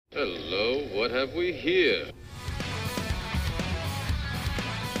Hello, what have we here?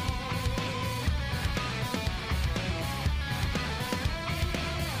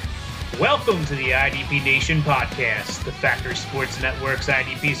 Welcome to the IDP Nation podcast, the Factory Sports Network's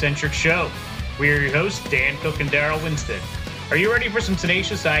IDP-centric show. We're your hosts, Dan Cook and Daryl Winston. Are you ready for some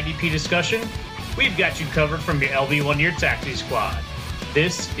tenacious IDP discussion? We've got you covered from your LV1 to your taxi squad.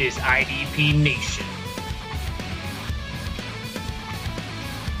 This is IDP Nation.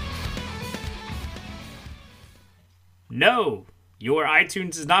 No, your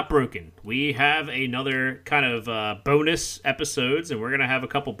iTunes is not broken. We have another kind of bonus episodes, and we're going to have a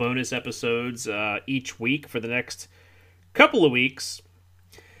couple bonus episodes each week for the next couple of weeks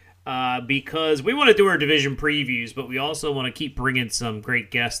because we want to do our division previews, but we also want to keep bringing some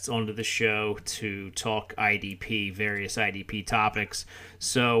great guests onto the show to talk IDP, various IDP topics.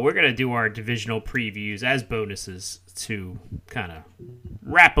 So we're going to do our divisional previews as bonuses to kind of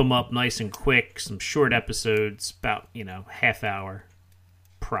wrap them up nice and quick, some short episodes, about, half hour,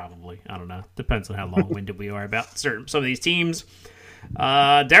 probably. I don't know. Depends on how long-winded we are about some of these teams.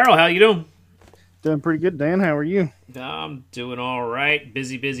 Daryl, how you doing? Doing pretty good, Dan. How are you? I'm doing all right.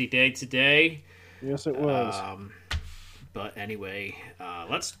 Busy day today. Yes, it was. But anyway,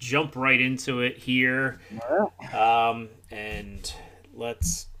 let's jump right into it here. And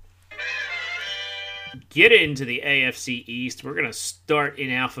let's get into the AFC East. We're going to start in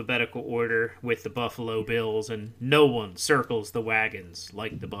alphabetical order with the Buffalo Bills, and no one circles the wagons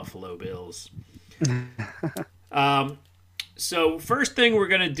like the Buffalo Bills. So first thing we're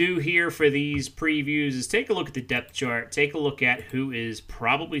going to do here for these previews is take a look at the depth chart, take a look at who is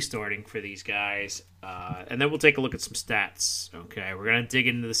probably starting for these guys, and then we'll take a look at some stats. Okay, we're going to dig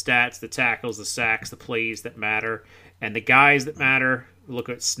into the stats, the tackles, the sacks, the plays that matter, and the guys that matter. Look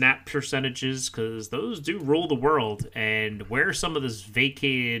at snap percentages because those do rule the world, and where some of those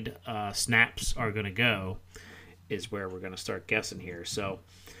vacated snaps are going to go is where we're going to start guessing here. So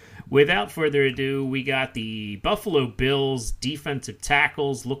without further ado, we got the Buffalo Bills defensive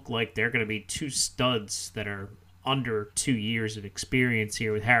tackles. Look like they're going to be two studs that are under 2 years of experience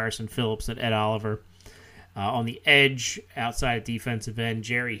here with Harrison Phillips and Ed Oliver. On the edge, outside of defensive end,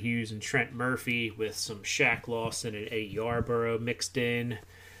 Jerry Hughes and Trent Murphy with some Shaq Lawson and Eddie Yarborough mixed in.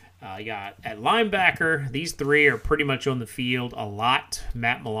 You got at linebacker, these three are pretty much on the field a lot.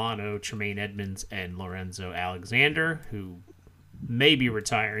 Matt Milano, Tremaine Edmonds, and Lorenzo Alexander, who may be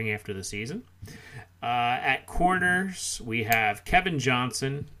retiring after the season. At corners, we have Kevin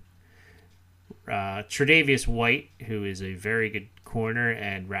Johnson, Tre'Davious White, who is a very good corner,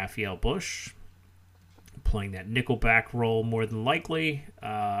 and Raphael Bush, playing that nickelback role more than likely.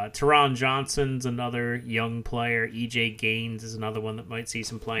 Teron Johnson's another young player. E.J. Gaines is another one that might see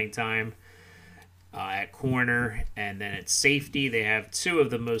some playing time at corner. And then at safety, they have two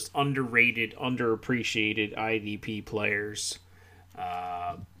of the most underrated, underappreciated IDP players,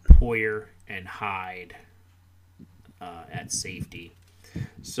 Poyer and Hyde at safety.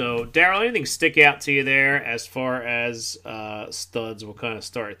 So, Daryl, anything stick out to you there as far as studs? We'll kind of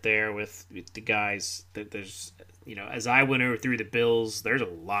start there with the guys that there's, as I went over through the Bills, there's a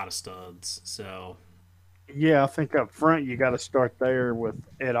lot of studs. So, yeah, I think up front you got to start there with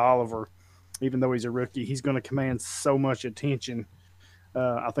Ed Oliver. Even though he's a rookie, he's going to command so much attention.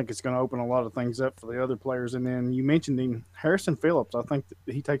 I think it's going to open a lot of things up for the other players. And then you mentioned him, Harrison Phillips. I think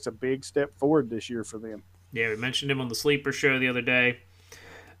that he takes a big step forward this year for them. Yeah, we mentioned him on the Sleeper Show the other day.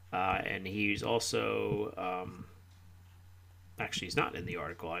 And he's also, actually, he's not in the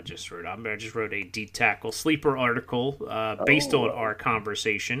article I just wrote. I just wrote a D-Tackle Sleeper article based on our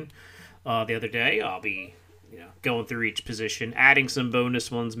conversation the other day. I'll be going through each position, adding some bonus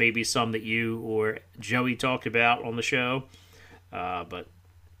ones, maybe some that you or Joey talked about on the show. But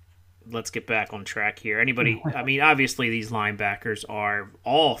let's get back on track here. Anybody, obviously these linebackers are,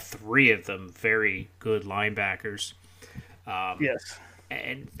 all three of them, very good linebackers. Yes.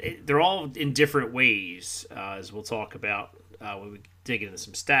 And they're all in different ways, as we'll talk about when we dig into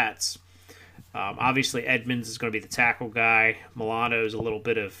some stats. Obviously, Edmonds is going to be the tackle guy. Milano is a little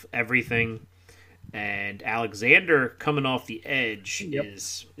bit of everything. And Alexander, coming off the edge,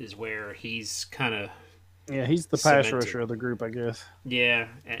 is where he's kind of... Yeah, he's the pass rusher of the group, I guess. Yeah,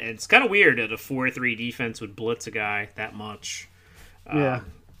 and it's kind of weird that a 4-3 defense would blitz a guy that much.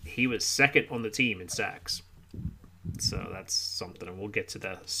 He was second on the team in sacks. So that's something, and we'll get to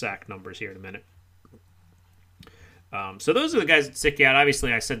the sack numbers here in a minute. So those are the guys that stick out.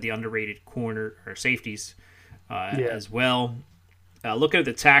 Obviously, I said the underrated corner or safeties as well. Look at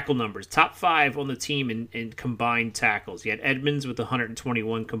the tackle numbers. Top 5 on the team in combined tackles. You had Edmonds with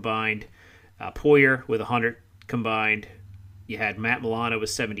 121 combined, Poyer with 100 combined. you had Matt Milano with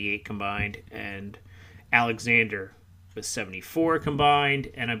 78 combined, and Alexander with 74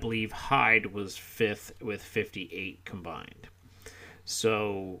 combined, and I believe Hyde was fifth with 58 combined.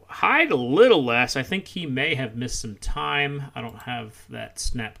 So Hyde a little less. I think he may have missed some time. I don't have that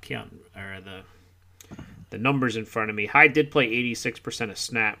snap count or the numbers in front of me. Hyde did play 86% of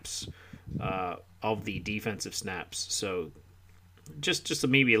snaps of the defensive snaps. So just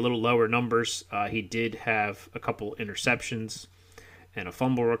maybe a little lower numbers. He did have a couple interceptions and a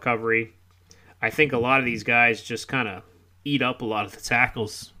fumble recovery. I think a lot of these guys just kind of eat up a lot of the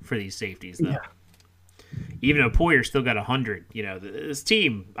tackles for these safeties, though. Yeah. Even though Poyer still got 100, this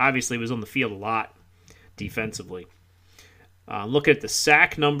team obviously was on the field a lot defensively. Looking at the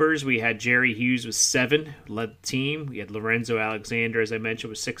sack numbers, we had Jerry Hughes with 7, led the team. We had Lorenzo Alexander, as I mentioned,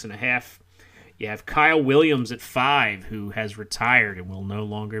 with 6.5. You have Kyle Williams at 5, who has retired and will no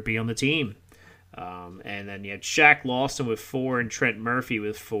longer be on the team. And then you had Shaq Lawson with 4 and Trent Murphy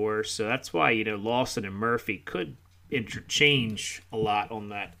with 4. So that's why, Lawson and Murphy could interchange a lot on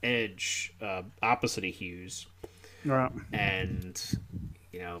that edge opposite of Hughes. Right. And,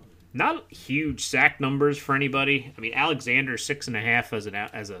 not huge sack numbers for anybody. I mean, Alexander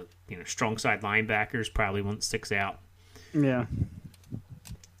 6.5 as a strong side linebacker is probably one that sticks out. Yeah.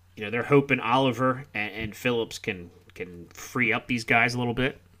 They're hoping Oliver and Phillips can free up these guys a little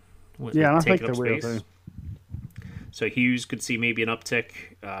bit. I think they will too. So Hughes could see maybe an uptick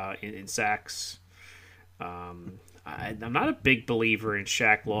in sacks. I'm not a big believer in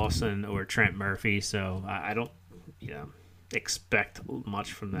Shaq Lawson or Trent Murphy, so I don't expect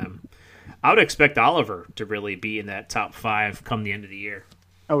much from them. I would expect Oliver to really be in that top 5 come the end of the year.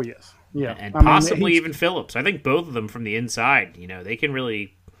 Oh, yes. Yeah. And possibly even Phillips. I think both of them from the inside, they can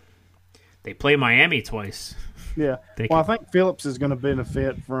really – they play Miami twice. Yeah. I think Phillips is going to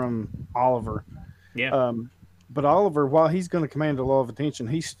benefit from Oliver. Yeah. But Oliver, while he's going to command a lot of attention,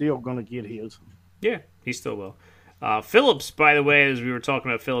 he's still going to get his. Yeah, he still will. Phillips, by the way, as we were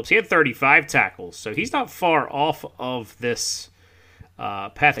talking about Phillips, he had 35 tackles, so he's not far off of this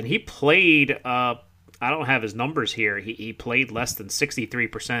path. And he played, I don't have his numbers here, he played less than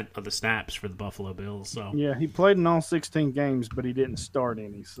 63% of the snaps for the Buffalo Bills. So yeah, he played in all 16 games, but he didn't start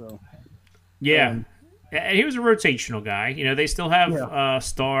any. So yeah, and he was a rotational guy. They still have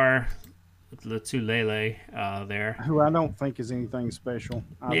Star Latulele there, who I don't think is anything special.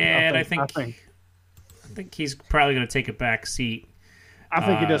 I think he's probably going to take a back seat. I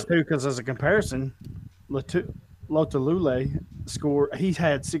think he does too, because as a comparison, Lotulele he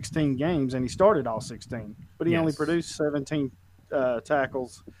had 16 games and he started all 16, but he only produced 17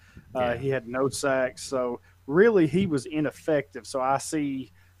 tackles. He had no sacks, so really he was ineffective. So I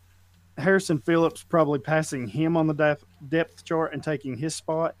see Harrison Phillips probably passing him on the depth chart and taking his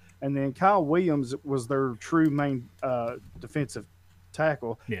spot, and then Kyle Williams was their true main defensive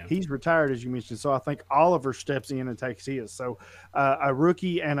tackle. Yeah. He's retired, as you mentioned, so I think Oliver steps in and takes his. So a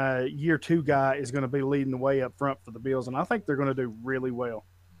rookie and a year 2 guy is going to be leading the way up front for the Bills, and I think they're going to do really well.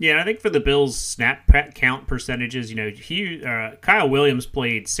 Yeah, I think for the Bills' snap count percentages, Kyle Williams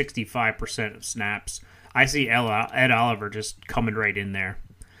played 65% of snaps. I see Ed Oliver just coming right in there.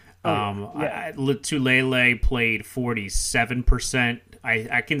 Tulele played 47%.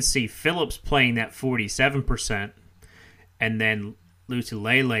 I can see Phillips playing that 47%, and then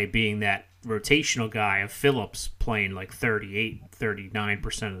Lutulele being that rotational guy of Phillips playing like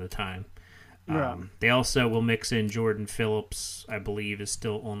 39% of the time. They also will mix in Jordan Phillips, I believe, is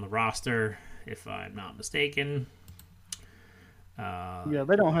still on the roster, if I'm not mistaken.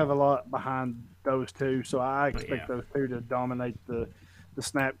 They don't have a lot behind those two, so I expect those two to dominate the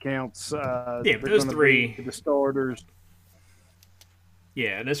snap counts. Those 3. The starters.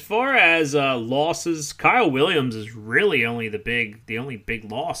 Yeah, and as far as losses, Kyle Williams is really the only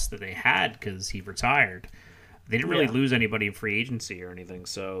big loss that they had because he retired. They didn't really lose anybody in free agency or anything,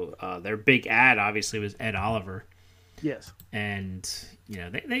 so their big ad obviously was Ed Oliver. Yes. And,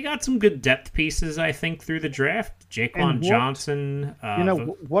 they got some good depth pieces, I think, through the draft. Jaquan Johnson.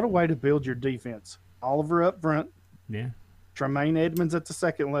 What a way to build your defense. Oliver up front. Yeah. Tremaine Edmonds at the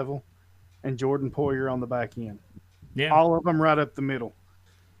second level, and Jordan Poyer on the back end. Yeah. All of them right up the middle.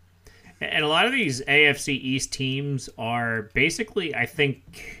 And a lot of these AFC East teams are basically, I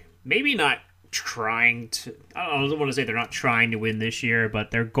think, maybe not trying to – I don't want to say they're not trying to win this year,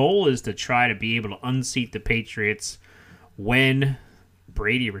 but their goal is to try to be able to unseat the Patriots when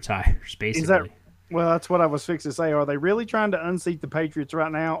Brady retires, basically. Well, that's what I was fixing to say. Are they really trying to unseat the Patriots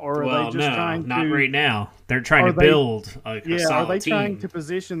right now, or are they just trying to? Not right now. They're trying to build a solid team. Are they trying to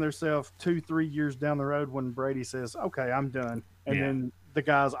position themselves 2-3 years down the road when Brady says, "Okay, I'm done," and then the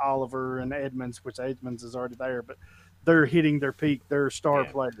guys Oliver and Edmonds, which Edmonds is already there, but they're hitting their peak, they're star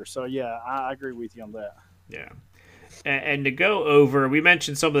Yeah. players. So yeah, I agree with you on that. Yeah. And to go over, we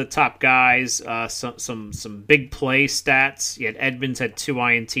mentioned some of the top guys, some big play stats. You had Edmonds had 2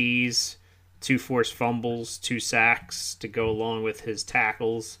 INTs, 2 forced fumbles, 2 sacks to go along with his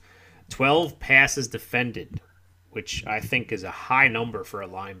tackles, 12 passes defended, which I think is a high number for a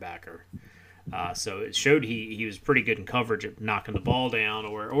linebacker. So it showed he was pretty good in coverage at knocking the ball down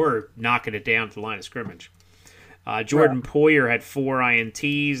or knocking it down to the line of scrimmage. Jordan Poyer had 4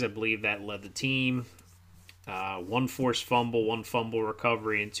 INTs. I believe that led the team. 1 forced fumble, 1 fumble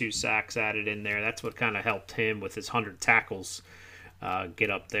recovery, and 2 sacks added in there. That's what kind of helped him with his 100 tackles get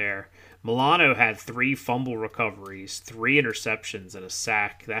up there. Milano had 3 fumble recoveries, 3 interceptions, and a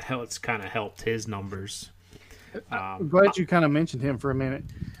sack. That kind of helped his numbers. I'm glad you kind of mentioned him for a minute.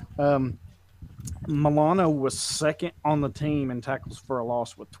 Milano was second on the team in tackles for a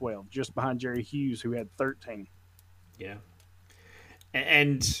loss with 12, just behind Jerry Hughes, who had 13. Yeah.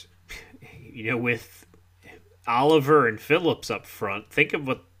 And, with Oliver and Phillips up front, think of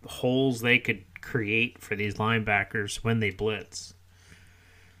what holes they could create for these linebackers when they blitz.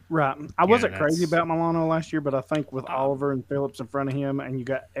 Right. I wasn't crazy about Milano last year, but I think with Oliver and Phillips in front of him, and you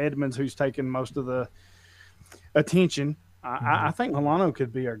got Edmonds who's taking most of the attention, I think Milano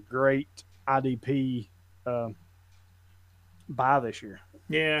could be a great IDP buy this year.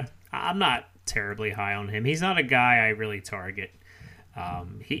 Yeah, I'm not terribly high on him. He's not a guy I really target.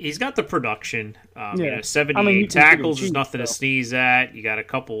 He's got the production. 78 tackles is nothing to sneeze at. You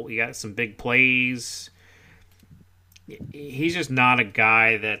got some big plays. He's just not a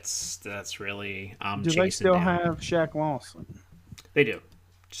guy that's really chasing. Do they still down. have Shaq Lawson? They do.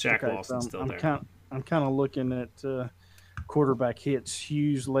 Shaq Lawson's still there. I'm kind of looking at quarterback hits.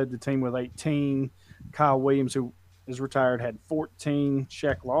 Hughes led the team with 18. Kyle Williams, who is retired, had 14.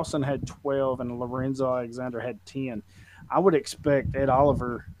 Shaq Lawson had 12, and Lorenzo Alexander had 10. I would expect Ed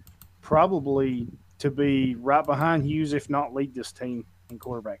Oliver probably to be right behind Hughes, if not lead this team in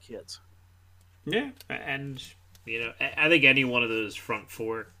quarterback hits. Yeah, and I think any one of those front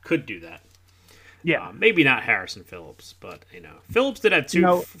 4 could do that. Yeah, maybe not Harrison Phillips, but Phillips did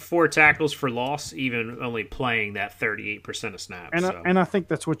have 4 tackles for loss, even only playing that 38% of snaps. And I think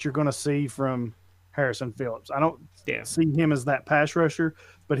that's what you're going to see from Harrison Phillips. I don't see him as that pass rusher,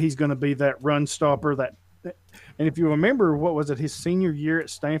 but he's going to be that run stopper. And if you remember, what was it? His senior year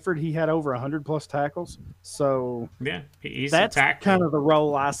at Stanford, he had over 100+ tackles. So yeah, that's kind of the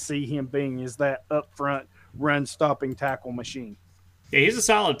role I see him being, is that up front run stopping tackle machine. Yeah, he's a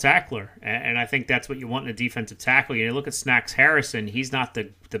solid tackler, and I think that's what you want in a defensive tackle. Look at Snacks Harrison. He's not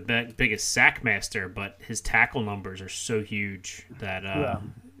the biggest sack master, but his tackle numbers are so huge that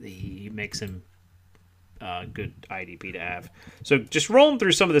he makes him a good IDP to have. So just rolling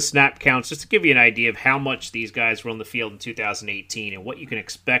through some of the snap counts, just to give you an idea of how much these guys were on the field in 2018 and what you can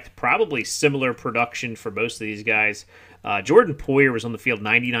expect. Probably similar production for most of these guys. Jordan Poyer was on the field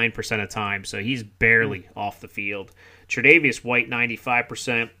 99% of the time, so he's barely off the field. Tre'Davious White,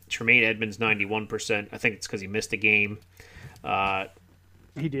 95%. Tremaine Edmonds, 91%. I think it's because he missed a game.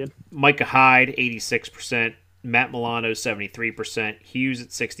 He did. Micah Hyde, 86%. Matt Milano, 73%. Hughes at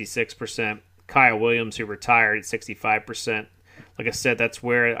 66%. Kyle Williams, who retired, at 65%. Like I said, that's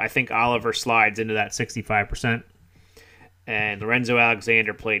where I think Oliver slides into that 65%. And Lorenzo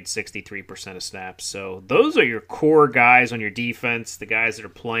Alexander played 63% of snaps. So those are your core guys on your defense, the guys that are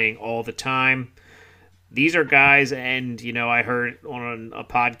playing all the time. These are guys, and I heard on a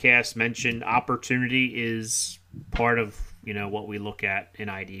podcast mention opportunity is part of what we look at in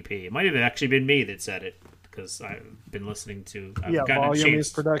IDP. It might have actually been me that said it, because I've been listening to. Volume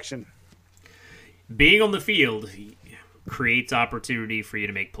is production. Being on the field creates opportunity for you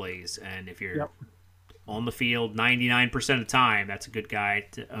to make plays, and if you're on the field 99% of the time, that's a good guy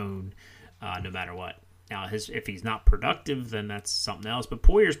to own, no matter what. Now, if he's not productive, then that's something else. But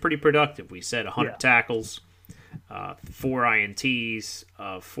Poyer's pretty productive. We said 100 tackles, 4 INTs,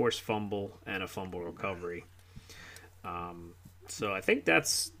 forced fumble, and a fumble recovery. So I think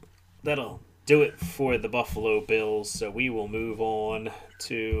that'll do it for the Buffalo Bills. So we will move on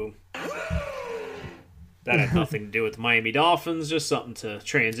to... That had nothing to do with the Miami Dolphins, just something to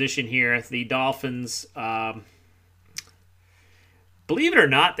transition here. The Dolphins... believe it or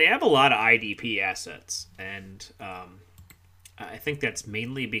not, they have a lot of IDP assets, and I think that's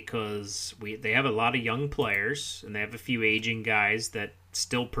mainly because they have a lot of young players, and they have a few aging guys that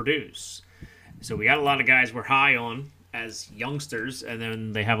still produce. So we got a lot of guys we're high on as youngsters, and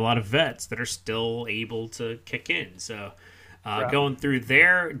then they have a lot of vets that are still able to kick in. So going through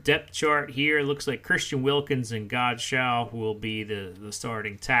their depth chart here, it looks like Christian Wilkins and Godshall will be the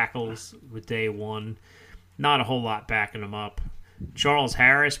starting tackles with day one. not a whole lot backing him up. Charles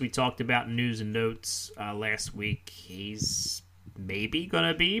Harris, we talked about in news and notes last week. He's maybe going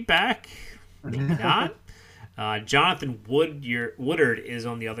to be back, maybe not. Jonathan Woodard is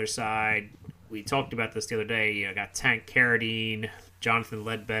on the other side. We talked about this the other day. You got Tank Carradine, Jonathan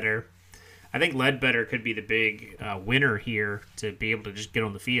Ledbetter. I think Ledbetter could be the big winner here to be able to just get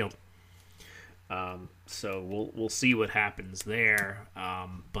on the field. So we'll see what happens there.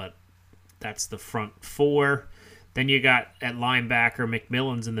 But that's the front four. Then you got at linebacker,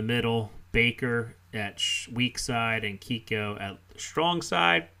 McMillan's in the middle, Baker at weak side, and Kiko at strong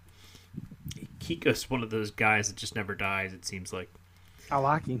side. Kiko's one of those guys that just never dies, it seems like. I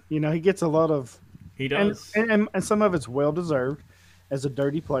like him. You know, he gets a lot of... He does. And some of it's well-deserved as a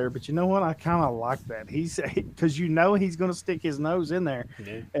dirty player. But you know what? I kind of like that. Because you know he's going to stick his nose in there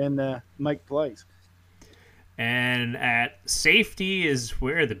and make plays. And at safety is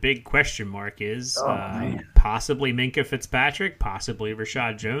where the big question mark is. Man. Possibly Minkah Fitzpatrick, possibly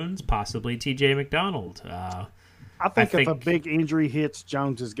Rashad Jones, possibly T.J. McDonald. I think if a big injury hits,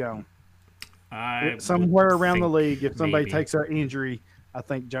 Jones is gone. Somewhere around the league, if somebody maybe takes an injury, I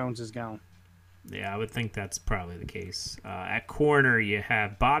think Jones is gone. Yeah, I would think that's probably the case. At corner, you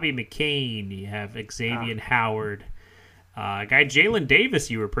have Bobby McCain, you have Xavier Howard. Guy Jalen Davis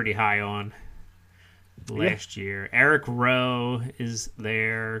you were pretty high on last year. Eric Rowe is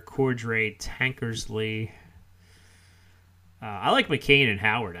there. Cordray Tankersley. I like McCain and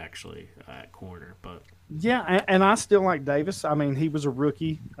Howard, actually, at corner. But yeah, and I still like Davis. I mean, he was a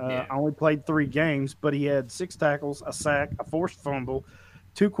rookie. Only played 3 games, but he had 6 tackles, a sack, a forced fumble,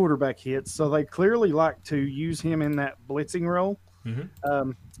 2 quarterback hits. So they clearly like to use him in that blitzing role,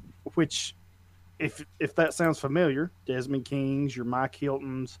 which, if that sounds familiar, Desmond Kings, your Mike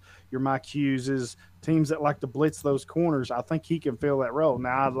Hiltons, your Mike Hugheses, teams that like to blitz those corners, I think he can fill that role.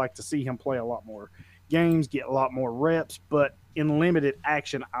 Now, I'd like to see him play a lot more games, get a lot more reps, but in limited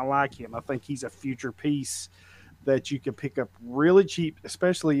action, I like him. I think he's a future piece that you can pick up really cheap,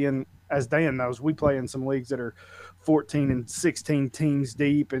 especially in, as Dan knows, we play in some leagues that are 14 and 16 teams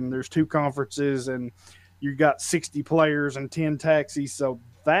deep, and there's 2 conferences, and you got 60 players and 10 taxis. So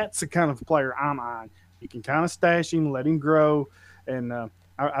that's the kind of player I'm on. You can kind of stash him, let him grow, and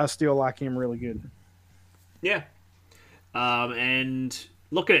I still like him really good. Yeah. And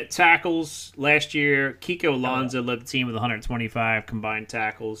looking at tackles, last year, Kiko Alonso led the team with 125 combined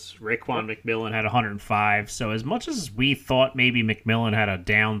tackles. Raekwon McMillan had 105. So as much as we thought maybe McMillan had a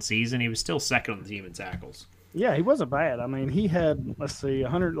down season, he was still second on the team in tackles. Yeah, he wasn't bad. I mean, he had,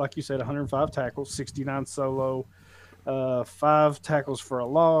 100, like you said, 105 tackles, 69 solo, 5 tackles for a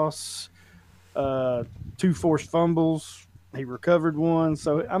loss, 2 forced fumbles. He recovered 1.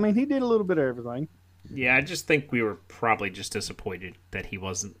 So, I mean, he did a little bit of everything. Yeah, I just think we were probably just disappointed that he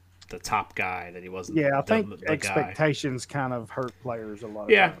wasn't the top guy, that he wasn't I think the expectations kind of hurt players a lot.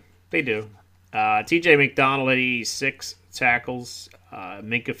 Yeah, they do. T.J. McDonald had 86 tackles.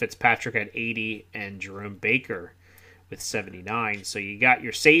 Minkah Fitzpatrick had 80, and Jerome Baker with 79. So you got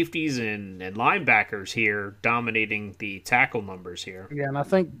your safeties and linebackers here dominating the tackle numbers here. Yeah, and I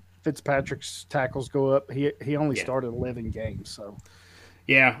think Fitzpatrick's tackles go up. He only started 11 games, so...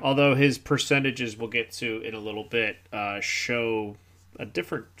 Yeah, although his percentages we'll get to in a little bit show a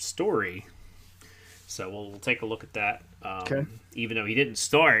different story. So we'll take a look at that. Okay. Even though he didn't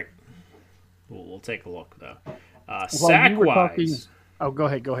start, we'll take a look, though. Sack-wise. Go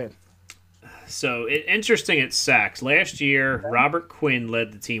ahead. So interesting at sacks. Last year, Robert Quinn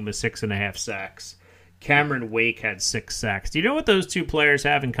led the team with 6.5 sacks. Cameron Wake had 6 sacks. Do you know what those 2 players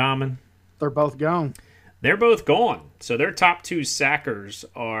have in common? They're both gone. They're both gone. So their top 2 sackers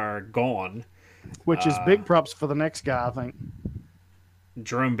are gone. Which is big props for the next guy, I think.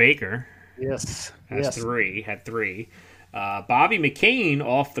 Jerome Baker. Yes. Had 3. Bobby McCain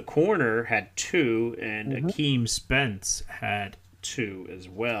off the corner had 2, and Akeem Spence had 2 as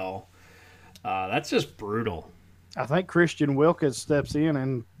well. That's just brutal. I think Christian Wilkins steps in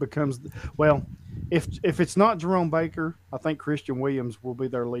and becomes if it's not Jerome Baker, I think Christian Williams will be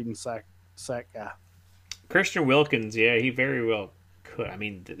their leading sack guy. Christian Wilkins, yeah, he very well could. I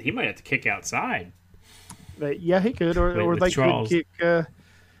mean, he might have to kick outside. Yeah, he could, or they Charles. could kick.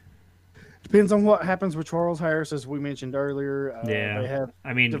 Depends on what happens with Charles Harris, as we mentioned earlier. They have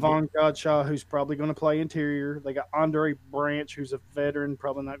Devon Godshaw, who's probably going to play interior. They got Andre Branch, who's a veteran,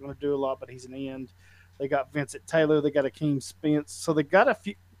 probably not going to do a lot, but he's an end. They got Vincent Taylor. They got Akeem Spence. So they've got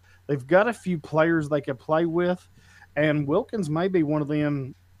a few players they can play with, and Wilkins may be one of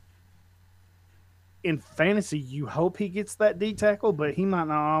them. In fantasy, you hope he gets that D tackle, but he might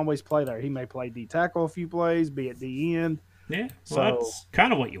not always play there. He may play D tackle a few plays, be at D end. Yeah, well, that's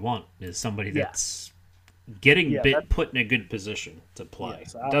kind of what you want, is somebody that's getting put in a good position to play.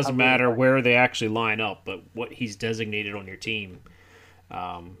 Yes, It doesn't matter where they actually line up, but what he's designated on your team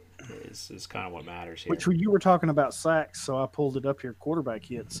is kind of what matters here. Which you were talking about sacks, so I pulled it up here. Quarterback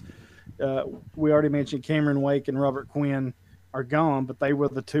hits. We already mentioned Cameron Wake and Robert Quinn are gone, but they were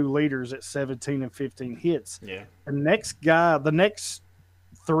the two leaders at 17 and 15 hits. Yeah. The next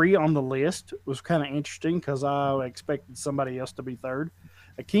three on the list was kind of interesting because I expected somebody else to be third.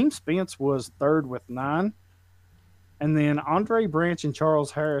 Akeem Spence was third with 9. And then Andre Branch and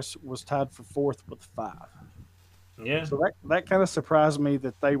Charles Harris was tied for fourth with 5. Yeah. So that kind of surprised me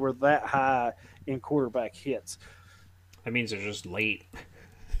that they were that high in quarterback hits. That means they're just late.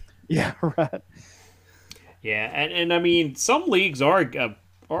 Yeah, right. Yeah, and I mean, some leagues are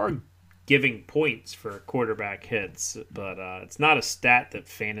giving points for quarterback hits, but it's not a stat that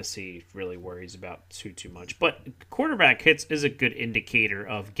fantasy really worries about too much. But quarterback hits is a good indicator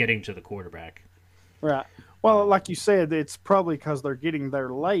of getting to the quarterback. Right. Well, like you said, it's probably because they're getting there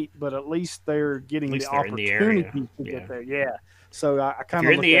late, but at least they're getting the opportunity to get there. Yeah. So I kind of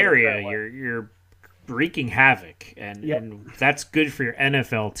you're in the area, you're wreaking havoc, and that's good for your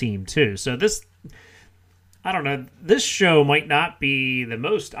NFL team too. So this, I don't know, this show might not be the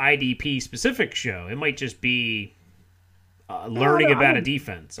most IDP specific show. It might just be learning about a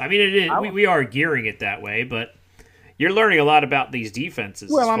defense. I mean, it is. We are gearing it that way, but you're learning a lot about these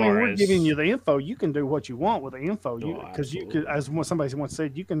defenses. Well, I mean, we're giving you the info. You can do what you want with the info because you could, as somebody once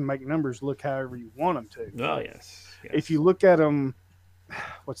said, you can make numbers look however you want them to. Oh, yes. If you look at them,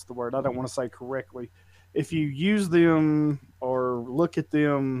 what's the word? I don't want to say correctly. If you use them or look at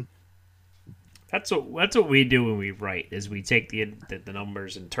them. That's what we do when we write, is we take the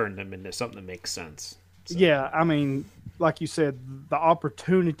numbers and turn them into something that makes sense. So. Yeah, I mean, like you said, the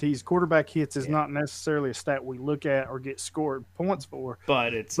opportunities, quarterback hits is not necessarily a stat we look at or get scored points for.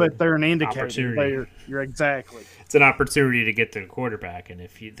 But they're an indicator. You're exactly. It's an opportunity to get to the quarterback, and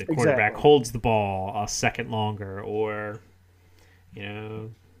if the quarterback holds the ball a second longer, or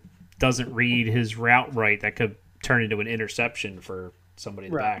doesn't read his route right, that could turn into an interception for somebody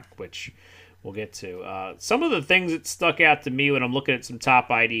in the back, which we'll get to. Some of the things that stuck out to me when I'm looking at some top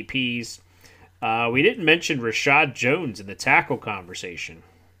IDPs. We didn't mention Rashad Jones in the tackle conversation.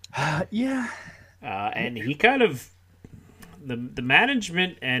 And he kind of the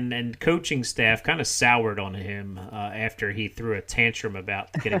management and coaching staff kind of soured on him after he threw a tantrum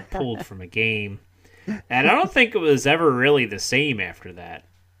about getting pulled from a game. And I don't think it was ever really the same after that.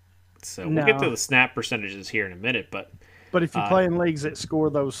 So we'll get to the snap percentages here in a minute, but if you play in leagues that score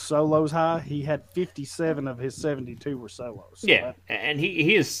those solos high, he had 57 of his 72 were solos. So and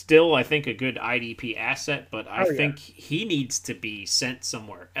he is still, I think, a good IDP asset, but I think he needs to be sent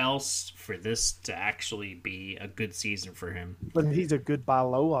somewhere else for this to actually be a good season for him. But he's a good buy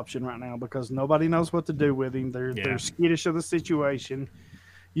low option right now because nobody knows what to do with him. They're skittish of the situation.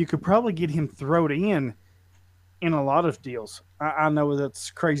 You could probably get him thrown in a lot of deals. I know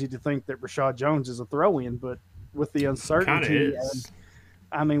that's crazy to think that Rashad Jones is a throw-in, but with the uncertainty,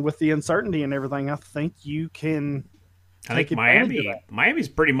 with the uncertainty and everything, I think you can. I think Miami's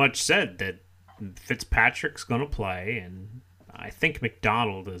pretty much said that Fitzpatrick's going to play, and I think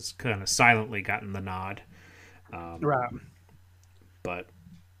McDonald has kind of silently gotten the nod. Right. But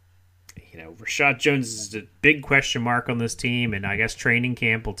Rashad Jones is a big question mark on this team, and I guess training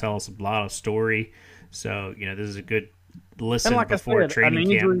camp will tell us a lot of story. So this is a good listen before training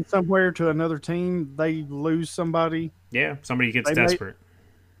camp. Injury somewhere to another team, they lose somebody. Yeah, somebody gets desperate.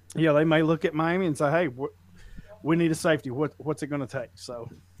 They may look at Miami and say, "Hey, we need a safety. What's it going to take?" So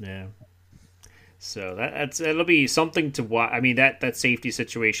it'll be something to watch. I mean, that safety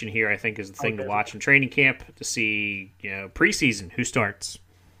situation here, I think, is the thing to watch in training camp to see. Preseason, who starts,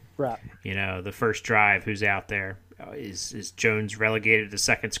 right? The first drive, who's out there. Is Jones relegated to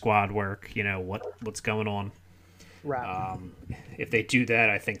second squad work? What's going on? Right. If they do that,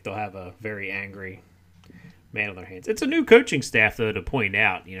 I think they'll have a very angry man on their hands. It's a new coaching staff, though, to point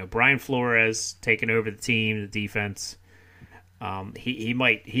out. Brian Flores taking over the team, the defense. He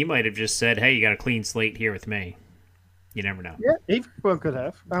might have just said, "Hey, you got a clean slate here with me." You never know. Yeah, he could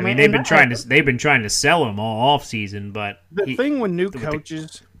have. I mean, they've been trying to sell him all off season, but the thing with new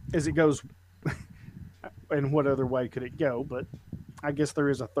coaches is it goes. And what other way could it go? But I guess there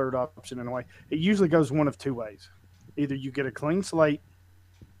is a third option in a way. It usually goes one of two ways. Either you get a clean slate,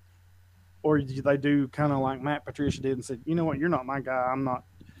 or they do kind of like Matt Patricia did and said, "You know what? You're not my guy. I'm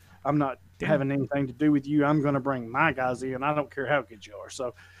not having anything to do with you. I'm going to bring my guys in. I don't care how good you are."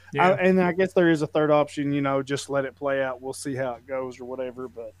 So, I guess there is a third option. Just let it play out. We'll see how it goes or whatever.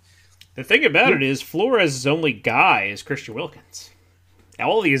 But the thing about it is, Flores' only guy is Christian Wilkins.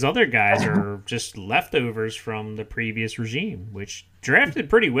 all these other guys are just leftovers from the previous regime, which drafted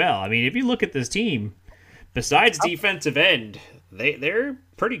pretty well. I mean, if you look at this team, besides defensive end, they're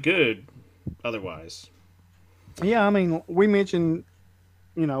pretty good otherwise. Yeah, I mean, we mentioned,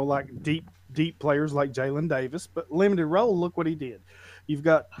 like deep players like Jalen Davis, but limited role. Look what he did. You've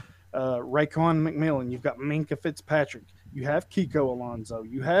got Raekwon McMillan. You've got Minka Fitzpatrick. You have Kiko Alonso.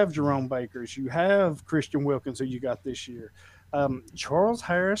 You have Jerome Bakers. You have Christian Wilkins, who you got this year. Charles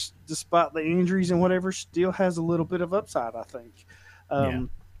Harris, despite the injuries and whatever, still has a little bit of upside, I think.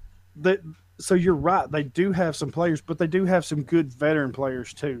 So you're right. They do have some players, but they do have some good veteran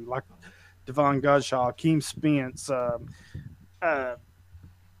players too, like Devon Godshaw, Keem Spence,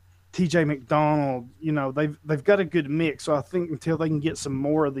 TJ McDonald. They've got a good mix. So I think until they can get some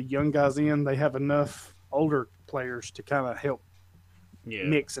more of the young guys in, they have enough older players to kind of help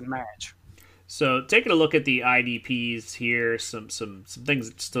mix and match. So taking a look at the IDPs here, some things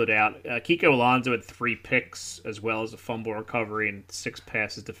that stood out. Kiko Alonso had 3 picks as well as a fumble recovery and 6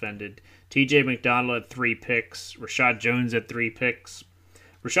 passes defended. TJ McDonald had 3 picks. Rashad Jones had 3 picks.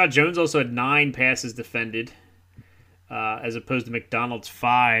 Rashad Jones also had 9 passes defended, as opposed to McDonald's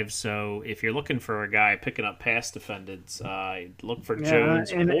 5. So if you're looking for a guy picking up pass defendeds, look for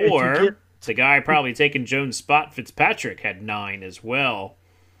Jones. Or the guy probably taking Jones' spot, Fitzpatrick, had 9 as well,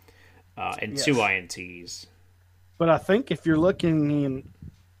 and 2 INTs. But I think if you're looking in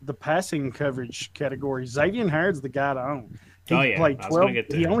the passing coverage category, Xavier Howard's the guy to own. He played 12.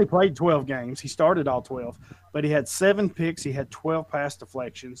 He only played 12 games. He started all 12, but he had 7 picks. He had 12 pass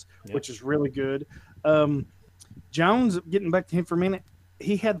deflections, which is really good. Jones, getting back to him for a minute,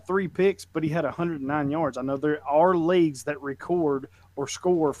 he had 3 picks, but he had 109 yards. I know there are leagues that record or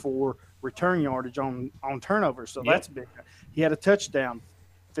score for return yardage on turnovers, so that's big. He had a touchdown.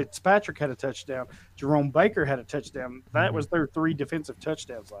 Fitzpatrick had a touchdown. Jerome Baker had a touchdown. That was their 3 defensive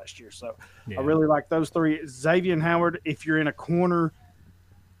touchdowns last year. So I really like those 3. Xavier Howard, if you're in a corner,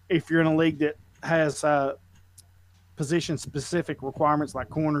 if you're in a league that has position-specific requirements like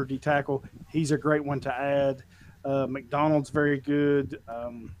corner, D-tackle, he's a great one to add. McDonald's very good.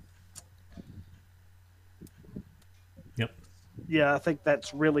 Yeah, I think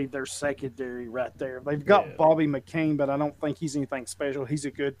that's really their secondary right there. They've got Bobby McCain, but I don't think he's anything special. He's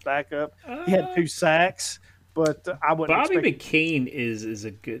a good backup. He had 2 sacks, but I wouldn't Bobby McCain is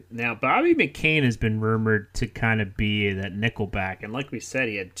a good... Now, Bobby McCain has been rumored to kind of be that nickel back, and like we said,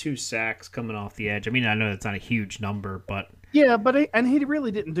 he had 2 sacks coming off the edge. I mean, I know that's not a huge number, but... Yeah, but he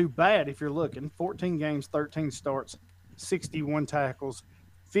really didn't do bad if you're looking. 14 games, 13 starts, 61 tackles.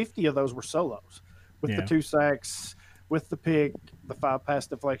 50 of those were solos with the 2 sacks, with the pick, the 5 pass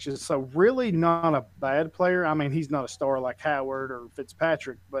deflections. So really not a bad player. I mean, he's not a star like Howard or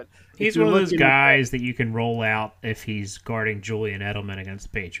Fitzpatrick, but he's one of those guys that you can roll out if he's guarding Julian Edelman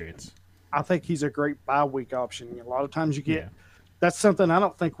against the Patriots. I think he's a great bye-week option. A lot of times you get that's something I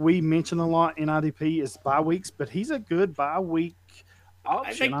don't think we mention a lot in IDP is bye weeks, but he's a good bye-week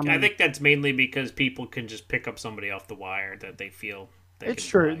option. I think that's mainly because people can just pick up somebody off the wire that they feel it's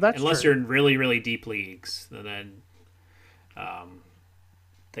true. That's unless you're in really, really deep leagues, then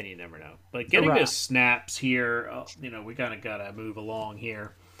you never know. But getting to snaps here, we kind of got to move along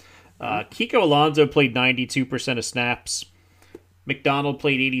here. Kiko Alonso played 92% of snaps. McDonald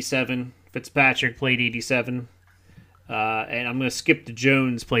played 87. Fitzpatrick played 87. And I'm going to skip to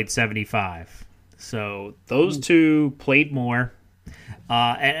Jones, played 75. So those 2 played more.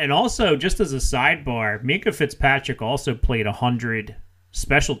 And also, just as a sidebar, Minka Fitzpatrick also played 100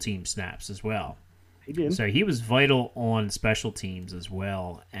 special team snaps as well. He did. So he was vital on special teams as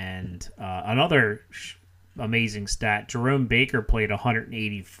well. And another amazing stat, Jerome Baker played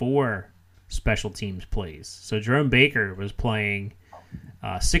 184 special teams plays. So Jerome Baker was playing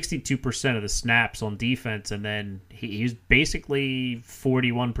 62% of the snaps on defense, and then he was basically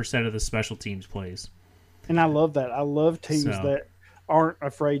 41% of the special teams plays. And I love that. I love teams that aren't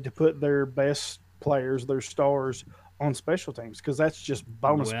afraid to put their best players, their stars, on special teams, because that's just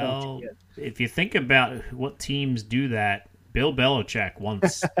bonus points you get. If you think about what teams do that, Bill Belichick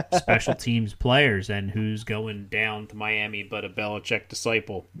wants special teams players, and who's going down to Miami but a Belichick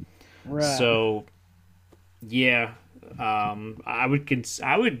disciple. Right. So, yeah, I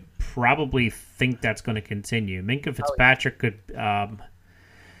would probably think that's going to continue. Minka Fitzpatrick could.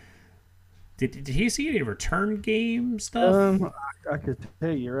 Did he see any return game stuff? I could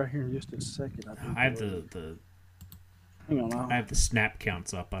tell you right here in just a second. I have the. I have the snap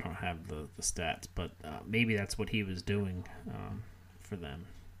counts up. I don't have the stats, but maybe that's what he was doing for them.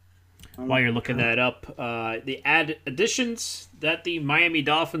 While you're looking that up, the additions that the Miami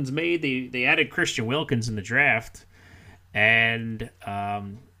Dolphins made, they added Christian Wilkins in the draft, And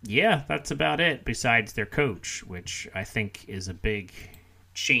yeah, that's about it. Besides their coach, which I think is a big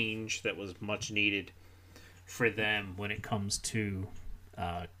change that was much needed for them when it comes to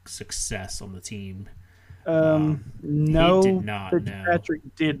success on the team. No, he did not. Fitzpatrick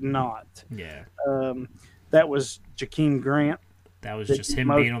did not. Yeah, that was Jakeem Grant. That was just him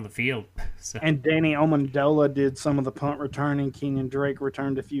being on the field. So. And Danny Amendola did some of the punt returning. Kenyon Drake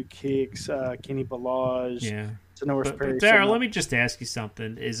returned a few kicks. Kenny Balaj. Yeah. Norris Perry. But Darryl, let me just ask you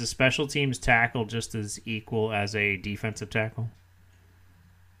something. Is a special teams tackle just as equal as a defensive tackle?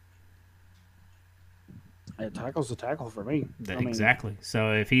 A tackle's a tackle for me. Exactly.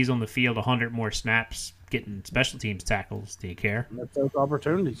 So if he's on the field 100 more snaps getting special teams tackles, do you care? That's those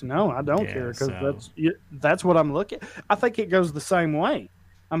opportunities. No, I don't care because that's what I'm looking at. I think it goes the same way.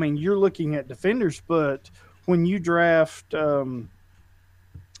 I mean, you're looking at defenders, but when you draft, for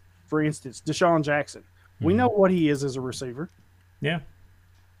instance, Deshaun Jackson, we know what he is as a receiver. Yeah.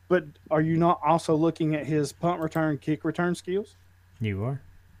 But are you not also looking at his punt return, kick return skills? You are.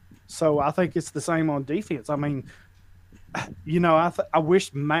 So I think it's the same on defense. I mean, I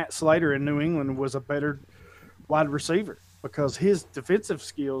wish Matt Slater in New England was a better wide receiver because his defensive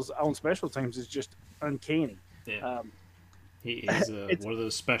skills on special teams is just uncanny. Yeah. He is one of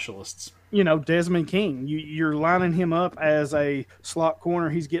those specialists. Desmond King, you're lining him up as a slot corner.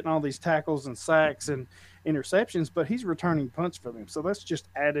 He's getting all these tackles and sacks and interceptions, but he's returning punts for them. So that's just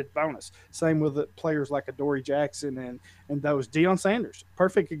added bonus. Same with the players like Adoree Jackson and those. Deion Sanders,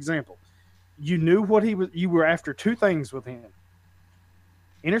 perfect example. You knew what he was. You were after two things with him: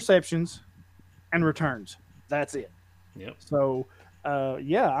 interceptions and returns. That's it. Yep. So,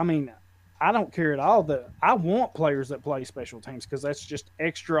 I mean, I don't care at all that I want players that play special teams because that's just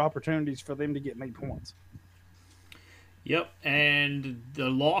extra opportunities for them to get me points. Yep, and the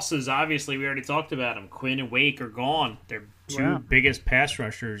losses, obviously, we already talked about them. Quinn and Wake are gone. Their two biggest pass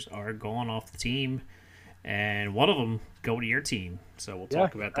rushers are gone off the team, and one of them go to your team. So we'll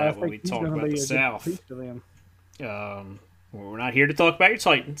talk about that when we talk about the South. We're not here to talk about your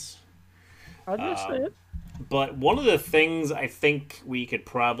Titans. I just said. But one of the things I think we could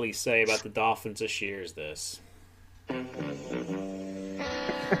probably say about the Dolphins this year is this.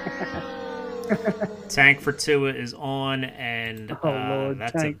 Tank for Tua is on, and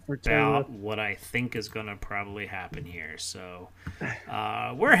that's about what I think is going to probably happen here. So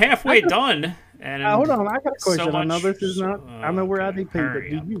we're halfway done. And hold on, I got a question. I know this is not. I know we're IDP, but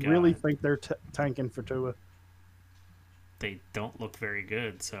do you really think they're tanking for Tua? They don't look very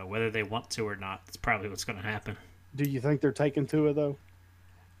good. So whether they want to or not, that's probably what's going to happen. Do you think they're taking Tua though?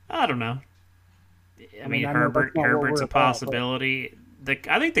 I don't know. I mean Herbert's a possibility.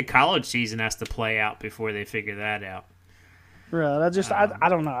 I think the college season has to play out before they figure that out. Right. I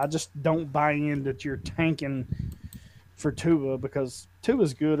don't know. I just don't buy in that you're tanking for Tua because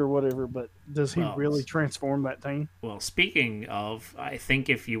Tua's good or whatever, but does he really transform that team? Well, speaking of, I think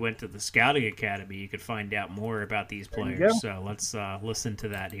if you went to the Scouting Academy, you could find out more about these players. So let's listen to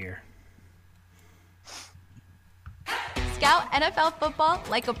that here. Scout NFL football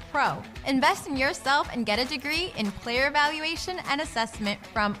like a pro. Invest in yourself and get a degree in player evaluation and assessment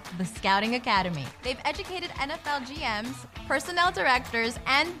from the Scouting Academy. They've educated NFL GMs, personnel directors,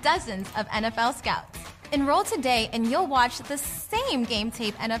 and dozens of NFL scouts. Enroll today and you'll watch the same game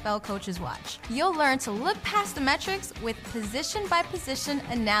tape NFL coaches watch. You'll learn to look past the metrics with position-by-position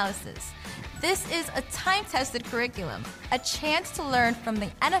analysis. This is a time-tested curriculum, a chance to learn from the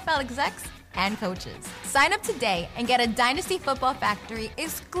NFL execs and coaches. Sign up today and get a Dynasty Football Factory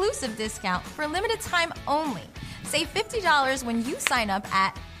exclusive discount for limited time only. Save $50 when you sign up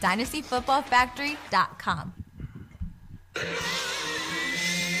at dynastyfootballfactory.com.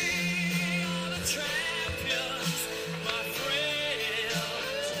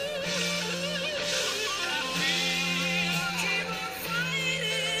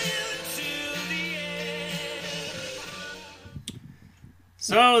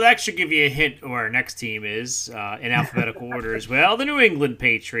 So that should give you a hint who our next team is in alphabetical order as well. The New England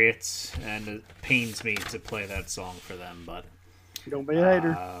Patriots. And it pains me to play that song for them, but... Don't be a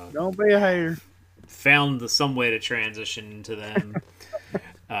hater. Don't be a hater. Found some way to transition to them.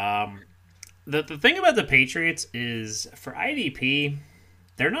 The thing about the Patriots is, for IDP,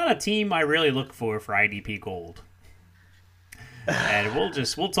 they're not a team I really look for IDP Gold. And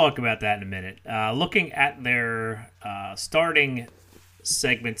we'll talk about that in a minute. Looking at their starting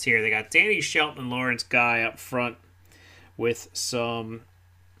segments here, they got Danny Shelton and Lawrence Guy up front with some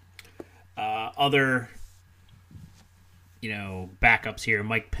other backups here.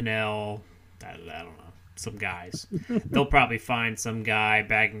 Mike Pinnell, I don't know, some guys. They'll probably find some guy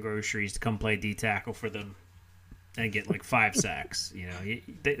bagging groceries to come play D-tackle for them. and get like 5 sacks.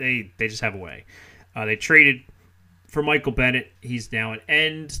 They just have a way. They traded for Michael Bennett. He's now an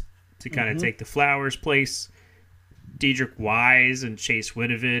end to kind of take the Flowers place. Dedrick Wise and Chase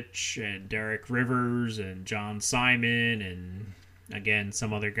Winovich and Derek Rivers and John Simon and, again,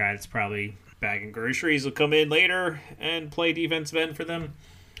 some other guy that's probably bagging groceries will come in later and play defensive end for them.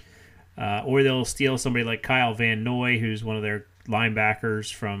 Or they'll steal somebody like Kyle Van Noy, who's one of their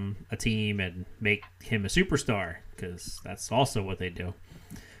linebackers from a team, and make him a superstar, because that's also what they do.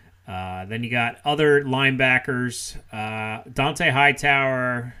 Then you got other linebackers, Dante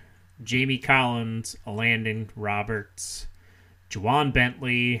Hightower, Jamie Collins, Landon Roberts, Juwan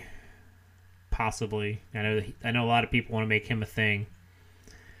Bentley, possibly. I know a lot of people want to make him a thing.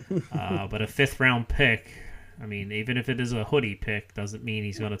 But a 5th round pick, I mean, even if it is a hoodie pick, doesn't mean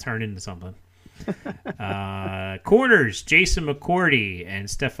he's going to turn into something. Corners, Jason McCourty and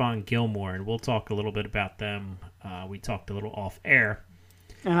Stephon Gilmore, and we'll talk a little bit about them. We talked a little off air.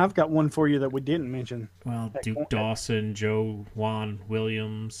 And I've got one for you that we didn't mention. Well, Duke Dawson, Joe Juan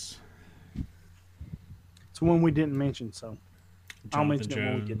Williams. It's one we didn't mention, so Jonathan I'll mention Jones. it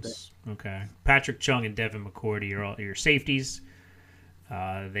when we get there. Okay. Patrick Chung and Devin McCourty are all your safeties.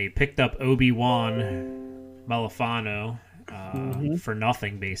 They picked up Obi-Wan Malafano for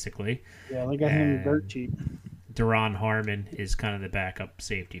nothing, basically. Yeah, they got him dirt cheap. Daron Harmon is kind of the backup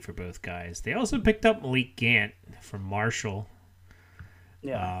safety for both guys. They also picked up Malik Gant from Marshall,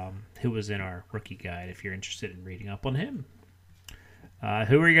 who was in our rookie guide, if you're interested in reading up on him.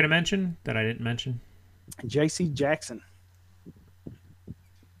 Who are you going to mention that I didn't mention? J.C. Jackson.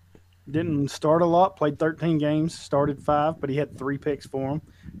 Didn't start a lot, played 13 games, started 5, but he had 3 picks for him,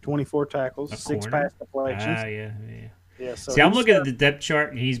 24 tackles, 6 pass deflections. Yeah. So see, I'm looking at the depth chart,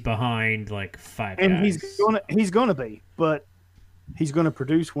 and he's behind like 5 guys. And he's gonna be, but he's gonna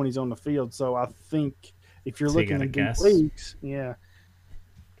produce when he's on the field. So I think if you're looking at deep leagues,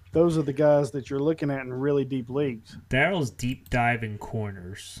 those are the guys that you're looking at in really deep leagues. Daryl's deep dive in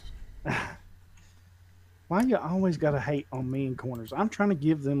corners. Why you always got to hate on me in corners? I'm trying to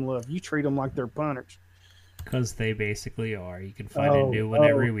give them love. You treat them like they're punters. Because they basically are. You can find a new one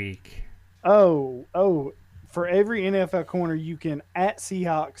every week. For every NFL corner, you can at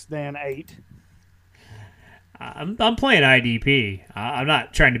Seahawks Dan 8. I'm playing IDP. I'm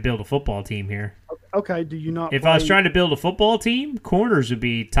not trying to build a football team here. Okay, do you not? If I was trying to build a football team, corners would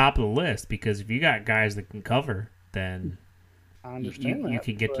be top of the list, because if you got guys that can cover, then I understand you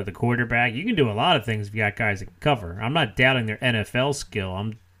can get to the quarterback. You can do a lot of things if you got guys that can cover. I'm not doubting their NFL skill.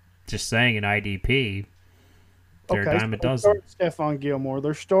 I'm just saying in IDP, they're a dime a dozen. Stephon Gilmore.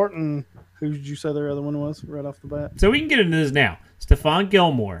 They're starting. Who did you say their other one was right off the bat? So we can get into this now. Stephon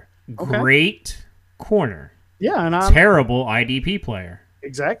Gilmore, great corner. Yeah, and terrible IDP player.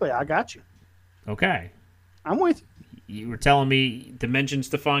 Exactly. I got you. Okay. I'm with you. You were telling me to mention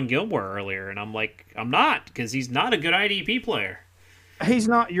Stephon Gilmore earlier, and I'm like, I'm not, because he's not a good IDP player. He's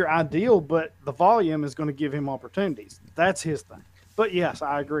not your ideal, but the volume is going to give him opportunities. That's his thing. But yes,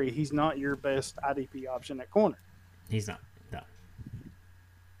 I agree. He's not your best IDP option at corner. He's not. No.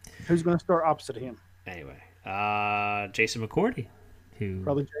 Who's going to start opposite of him? Anyway, Jason McCourty,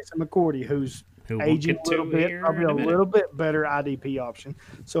 probably Jason McCourty, who's aging a little bit, probably a little bit better IDP option.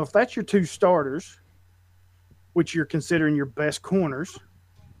 So if that's your 2 starters, which you're considering your best corners,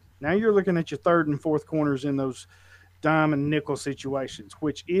 now you're looking at your 3rd and 4th corners in those dime and nickel situations,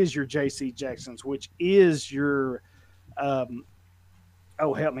 which is your J.C. Jacksons, which is your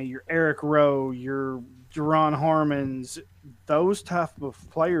your Eric Rowe, your Daron Harmons. Those type of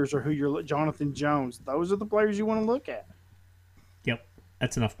players are who you're Jonathan Jones. Those are the players you want to look at. Yep,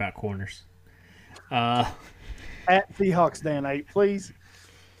 that's enough about corners. At Seahawks Dan 8, please.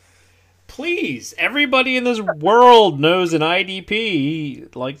 Please, everybody in this world knows an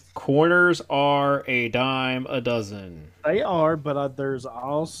IDP, like, corners are a dime a dozen. They are, but there's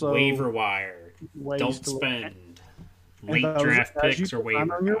also waiver wire. Don't spend late draft picks or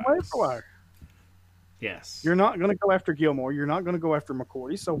waiver on your waiver wire. Yes. You're not going to go after Gilmore. You're not going to go after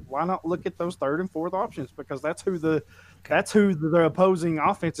McCourty. So why not look at those 3rd and 4th options? Because that's who the opposing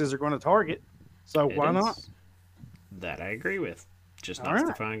offenses are going to target. So why not? That I agree with. Just not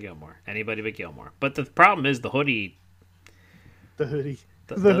Stephon Gilmore. Anybody but Gilmore. But the problem is the hoodie. The hoodie.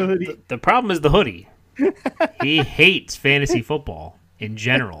 The problem is the hoodie. He hates fantasy football in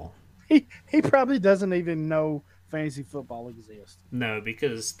general. He probably doesn't even know fantasy football exists. No,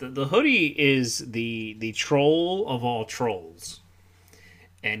 because the hoodie is the troll of all trolls.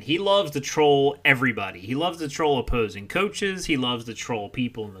 And he loves to troll everybody. He loves to troll opposing coaches. He loves to troll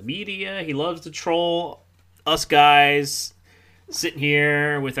people in the media. He loves to troll us guys Sitting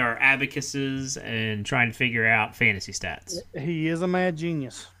here with our abacuses and trying to figure out fantasy stats. He is a mad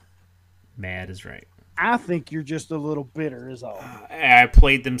genius. Mad is right. I think you're just a little bitter, is all. I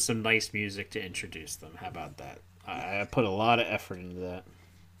played them some nice music to introduce them. How about that? I put a lot of effort into that.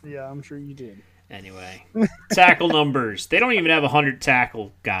 Yeah, I'm sure you did. Anyway, tackle numbers. They don't even have a 100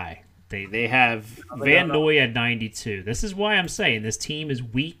 tackle guy. They have Van Noy at 92. This is why I'm saying this team is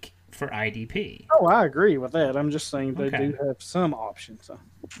weak for IDP. Oh, I agree with that. I'm just saying they do have some options. So.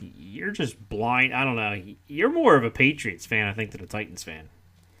 You're just blind. I don't know. You're more of a Patriots fan, I think, than a Titans fan.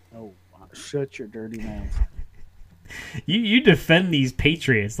 Oh, shut your dirty mouth. You defend these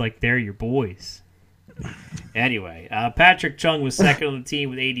Patriots like they're your boys. Anyway, Patrick Chung was second on the team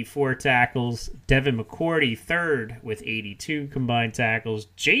with 84 tackles. Devin McCourty third with 82 combined tackles.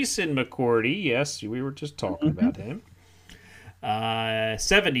 Jason McCourty, yes, we were just talking about him.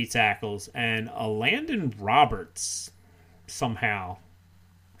 70 tackles. And Landon Roberts somehow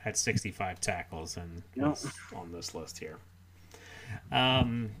had 65 tackles and was on this list here.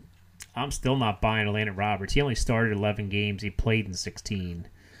 I'm still not buying Landon Roberts. He only started 11 games. He played in 16.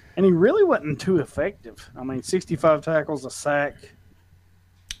 And he really wasn't too effective. I mean, 65 tackles, a sack,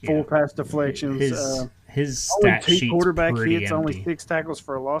 4 pass deflections. His stat sheet's quarterback pretty hits, empty. only 6 tackles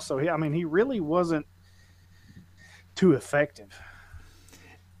for a loss. So, he really wasn't too effective.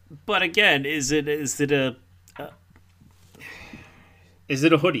 But again, is it a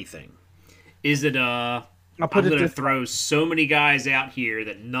hoodie thing? Is it I'm going to throw so many guys out here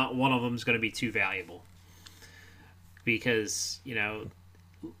that not one of them is going to be too valuable? Because,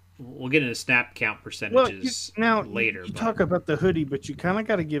 we'll get into snap count percentages later. You talk about the hoodie, but you kind of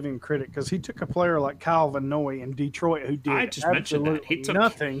got to give him credit because he took a player like Kyle Van Noy in Detroit who did I just mentioned that. He took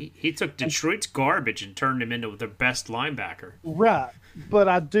nothing. He took Detroit's garbage and turned him into their best linebacker. Right. But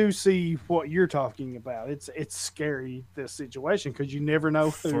I do see what you're talking about. It's scary, this situation, because you never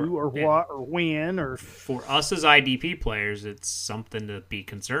know who what or when. Or for us as IDP players, it's something to be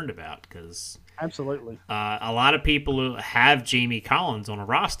concerned about because absolutely, a lot of people who have Jamie Collins on a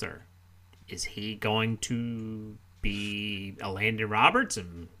roster, is he going to be a Landon Roberts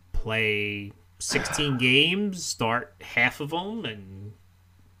and play 16 games, start half of them, and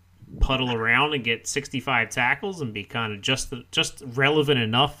puddle around and get 65 tackles and be kind of just relevant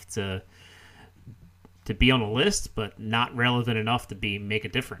enough to be on the list, but not relevant enough to make a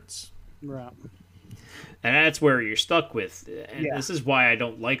difference. Right. And that's where you're stuck with. And this is why I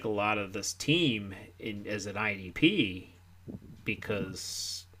don't like a lot of this team as an IDP,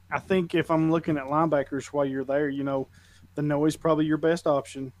 because I think if I'm looking at linebackers while you're there, the Noah's probably your best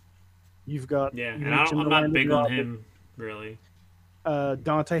option. You've got and I'm not big on him really.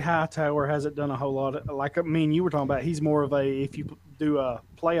 Dante Hightower hasn't done a whole lot. You were talking about, he's more of if you do a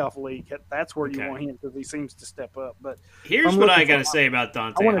playoff league, that's where you want him because he seems to step up. But here's what I got to say about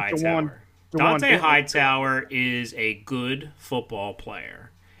Dante Hightower. Dante Hightower is a good football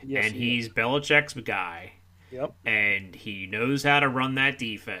player, and he's Belichick's guy. Yep. And he knows how to run that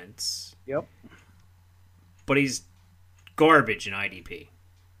defense. Yep. But he's garbage in IDP.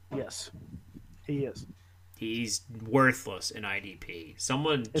 Yes, he is. He's worthless in IDP. It's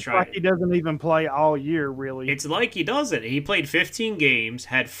like he doesn't even play all year, really. It's like he doesn't. He played 15 games,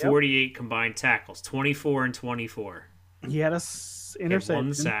 had 48 combined tackles, 24 and 24. He had a interception.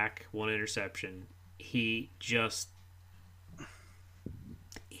 One sack, 1 interception. He's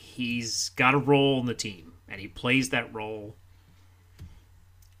got a role in the team, and he plays that role.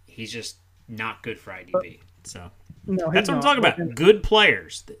 He's just not good for IDP. That's what I'm talking about. Good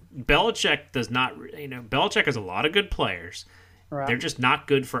players. Belichick does not. Belichick has a lot of good players. Right. They're just not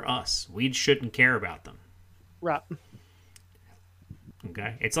good for us. We shouldn't care about them. Right.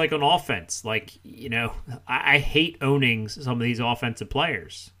 Okay. It's like on offense. I hate owning some of these offensive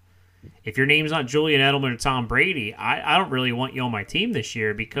players. If your name's not Julian Edelman or Tom Brady, I don't really want you on my team this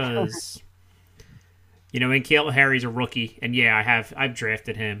year because, and Caleb Harry's a rookie, and I've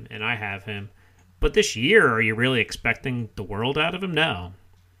drafted him and I have him. But this year, are you really expecting the world out of him? No.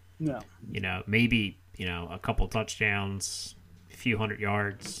 Maybe, a couple touchdowns, a few 100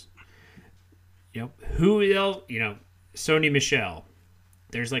 yards. Who else? Sony Michel.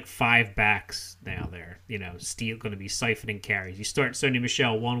 There's like 5 backs now there. Still going to be siphoning carries. You start Sony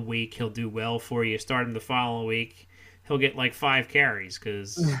Michel 1 week, he'll do well for you. Start him the following week, he'll get like 5 carries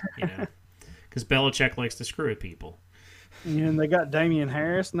because Belichick likes to screw with people. And they got Damian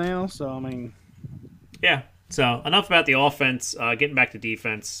Harris now, so Yeah. So enough about the offense. Getting back to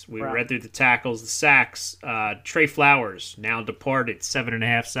defense, we read through the tackles, the sacks. Trey Flowers, now departed,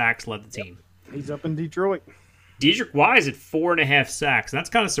 7.5 sacks, led the team. He's up in Detroit. Dedrick Wise at 4.5 sacks. That's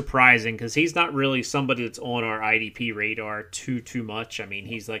kind of surprising because he's not really somebody that's on our IDP radar too much. I mean,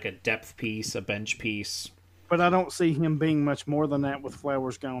 he's like a depth piece, a bench piece. But I don't see him being much more than that with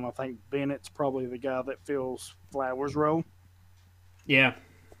Flowers gone. I think Bennett's probably the guy that fills Flowers' role. Yeah.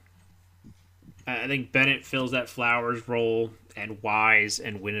 I think Bennett fills that Flowers role, and Wise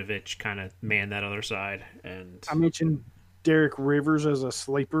and Winovich kind of man that other side. And I mentioned Derek Rivers as a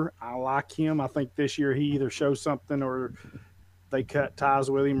sleeper. I like him. I think this year he either shows something or they cut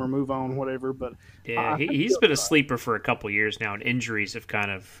ties with him or move on, whatever. But yeah, he's been a sleeper for a couple years now, and injuries have kind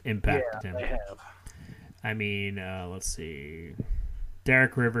of impacted him. They have. I mean, let's see.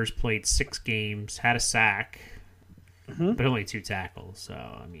 Derek Rivers played 6 games, had a sack, but only 2 tackles. So,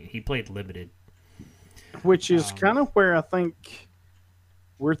 I mean, he played limited. Which is kind of where I think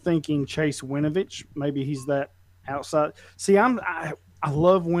we're thinking Chase Winovich. Maybe he's that outside. See, I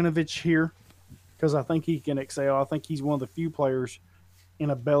love Winovich here because I think he can excel. I think he's one of the few players in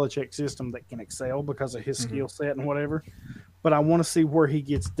a Belichick system that can excel because of his skill set and whatever. But I want to see where he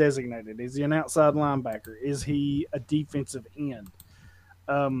gets designated. Is he an outside linebacker? Is he a defensive end?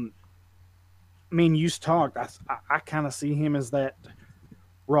 I mean, you talked. I kind of see him as that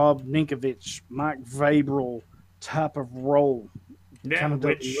Rob Ninkovich, Mike Vrabel type of role. Yeah,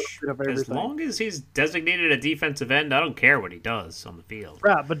 which, as long as he's designated a defensive end, I don't care what he does on the field.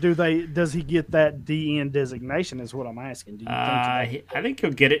 Right, but does he get that DN designation is what I'm asking. Do you I think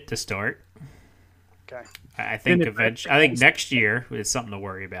he'll get it to start. Okay. I think eventually. I think next year is something to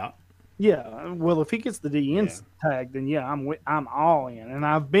worry about. Yeah, well, if he gets the DN tag, then I'm all in, and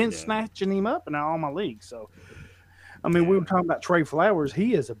I've been snatching him up in all my leagues. So, I mean, we were talking about Trey Flowers.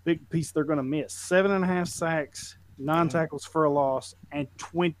 He is a big piece they're going to miss. 7.5 sacks, 9 tackles for a loss, and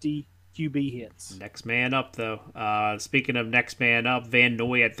 20 QB hits. Next man up, though. Speaking of next man up, Van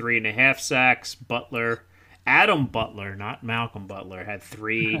Noy had 3.5 sacks. Adam Butler, not Malcolm Butler, had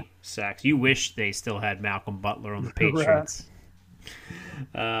 3 sacks. You wish they still had Malcolm Butler on the Patriots.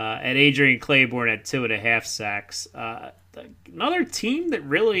 And Adrian Claiborne had 2.5 sacks. Another team that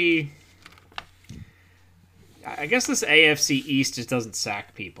really... I guess this AFC East just doesn't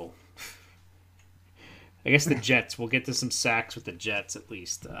sack people. I guess the Jets. We'll get to some sacks with the Jets at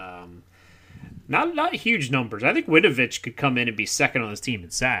least. Not huge numbers. I think Winovich could come in and be second on this team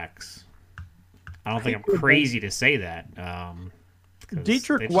in sacks. I don't think I'm crazy to say that.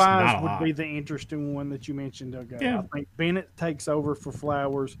 Dedrick Wise would be the interesting one that you mentioned ago. Yeah. I think Bennett takes over for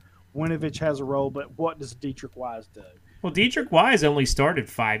Flowers. Winovich has a role, but what does Dedrick Wise do? Well, Dedrick Wise only started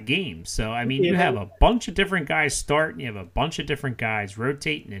 5 games. So, I mean, you have a bunch of different guys start, and you have a bunch of different guys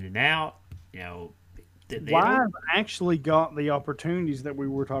rotating in and out. You know, Wise actually got the opportunities that we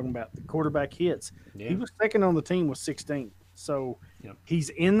were talking about, the quarterback hits. Yeah. He was second on the team with 16. So he's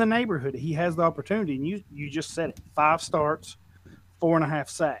in the neighborhood. He has the opportunity, and you just said it. 5 starts, 4.5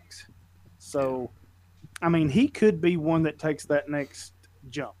 sacks. So, I mean, he could be one that takes that next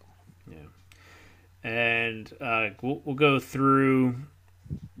jump. Yeah. And we'll go through.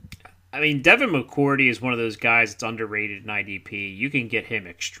 I mean, Devin McCourty is one of those guys that's underrated in IDP. You can get him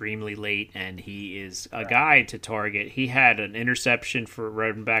extremely late, and he is a guy to target. He had an interception for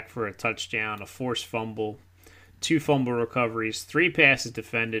running back for a touchdown, a forced fumble, 2 fumble recoveries, 3 passes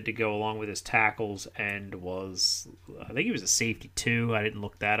defended to go along with his tackles, and I think he was a safety too. I didn't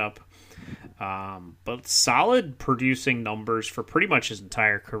look that up. But solid producing numbers for pretty much his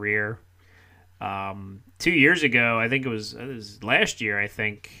entire career. 2 years ago, I think it was last year, I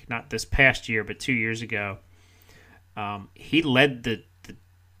think, not this past year, but 2 years ago, he led the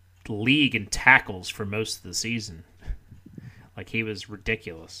league in tackles for most of the season. Like, he was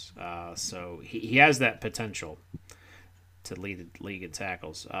ridiculous. So he has that potential to lead the league in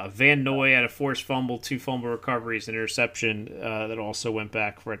tackles. Van Noy had a forced fumble, 2 fumble recoveries, an interception that also went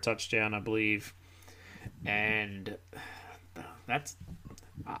back for a touchdown, I believe. And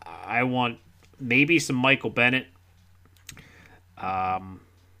I want maybe some Michael Bennett.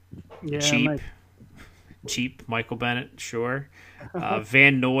 Cheap Michael Bennett, sure.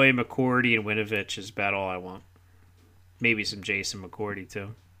 Van Noy, McCourty, and Winovich is about all I want. Maybe some Jason McCourty,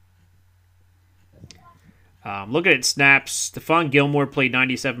 too. Looking at snaps, Stephon Gilmore played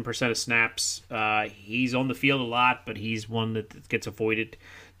 97% of snaps. He's on the field a lot, but he's one that gets avoided.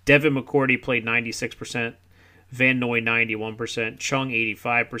 Devin McCourty played 96%. Van Noy 91%. Chung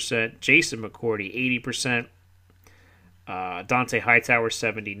 85%. Jason McCourty 80%. Dante Hightower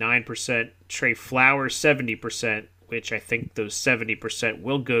 79%. Trey Flowers 70%, which I think those 70%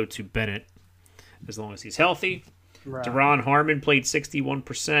 will go to Bennett as long as he's healthy. Right. Deron Harmon played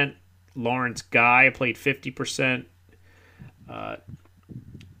 61%. Lawrence Guy played 50%.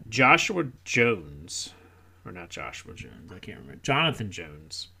 Joshua Jones or not Joshua Jones, I can't remember. Jonathan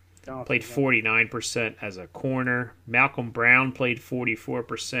Jones. Jonathan Played Jones. 49% as a corner. Malcolm Brown played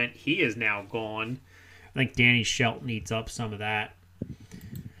 44%. He is now gone. I think Danny Shelton eats up some of that.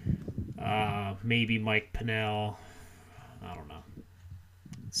 Maybe Mike Pennell. I don't know.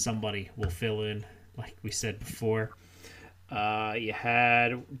 Somebody will fill in, like we said before. You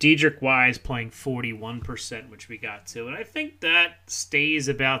had Dedrick Wise playing 41%, which we got to. And I think that stays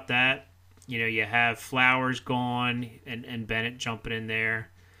about that. You know, you have Flowers gone and Bennett jumping in there.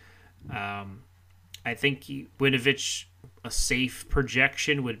 I think Winovich, a safe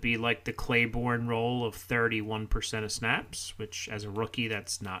projection would be like the Claiborne role of 31% of snaps, which as a rookie,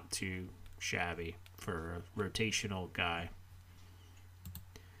 that's not too shabby for a rotational guy.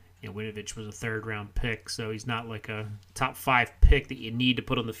 You know, Winovich was a third-round pick, so he's not like a top 5 pick that you need to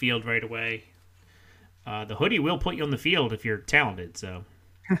put on the field right away. The hoodie will put you on the field if you're talented, so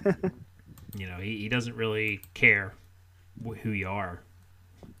you know he doesn't really care who you are.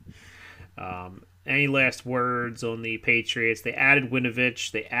 Any last words on the Patriots? They added Winovich.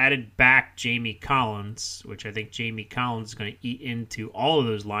 They added back Jamie Collins, which I think Jamie Collins is going to eat into all of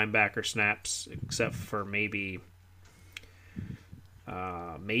those linebacker snaps, except for maybe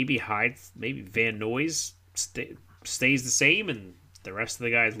Hyde, maybe Van Noyes stays the same, and the rest of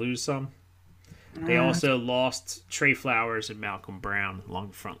the guys lose some. They also lost Trey Flowers and Malcolm Brown along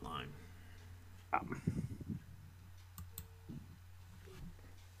the front line.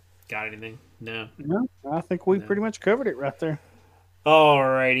 Got anything? No. No, I think we pretty much covered it right there.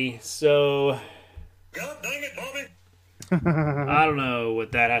 Alrighty, so God dang it, Bobby! I don't know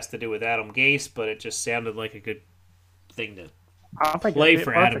what that has to do with Adam Gase, but it just sounded like a good thing to I think play it fit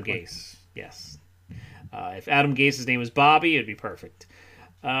for perfectly. Adam Gase. Yes. If Adam Gase's name was Bobby, it'd be perfect.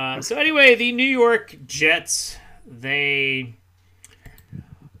 So anyway, the New York Jets, they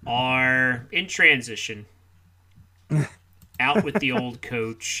are in transition. Out with the old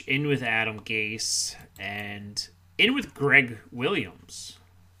coach, in with Adam Gase, and in with Greg Williams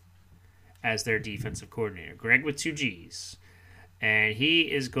as their defensive coordinator. Greg with 2 G's. And he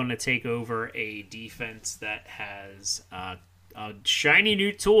is going to take over a defense that has a shiny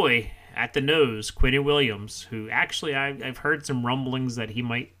new toy at the nose, Quinnen Williams, who actually I've heard some rumblings that he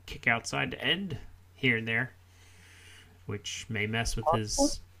might kick outside to end here and there, which may mess with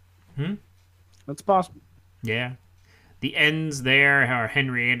his... That's possible. Yeah. The ends there are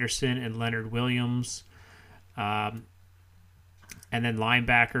Henry Anderson and Leonard Williams. And then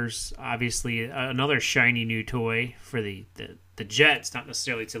linebackers, obviously another shiny new toy for the Jets, not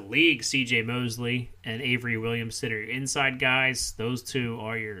necessarily to the league. C.J. Mosley and Avery Williamson are your inside guys. Those two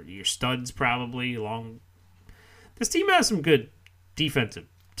are your studs probably. This team has some good defensive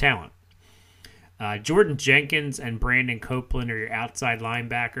talent. Jordan Jenkins and Brandon Copeland are your outside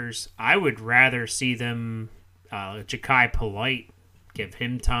linebackers. I would rather see them... Ja'Kai Polite, give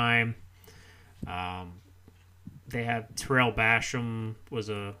him time. They have Terrell Basham, was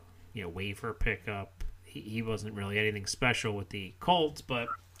a waiver pickup. He wasn't really anything special with the Colts, but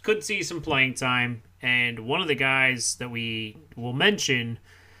could see some playing time. And one of the guys that we will mention,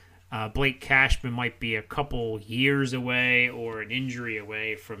 Blake Cashman, might be a couple years away or an injury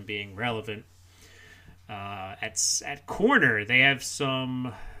away from being relevant. At corner, they have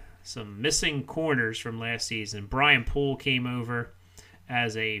some missing corners from last season. Brian Poole came over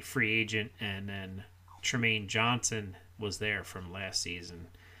as a free agent, and then Tremaine Johnson was there from last season.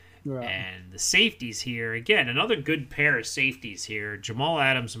 Right. And the safeties here, again, another good pair of safeties here. Jamal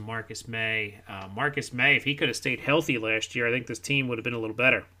Adams and Marcus May. Marcus May, if he could have stayed healthy last year, I think this team would have been a little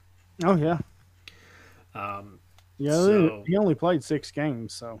better. Oh, yeah. So- he only played 6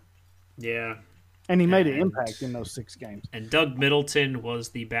 games, so. Yeah. And he made an And- impact in those 6 games. And Doug Middleton was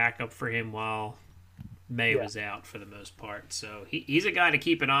the backup for him while May Yeah. was out for the most part. So he's a guy to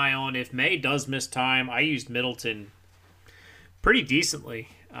keep an eye on. If May does miss time, I used Middleton pretty decently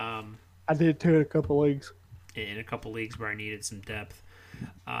I did too in a couple leagues. in a couple leagues where I needed some depth.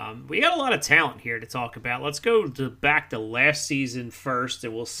 We got a lot of talent here to talk about. Let's go back to last season first,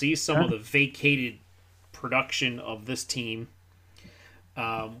 and we'll see some of the vacated production of this team.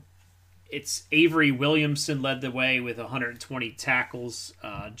 It's Avery Williamson led the way with 120 tackles.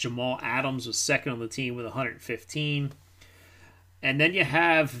 Jamal Adams was second on the team with 115. And then you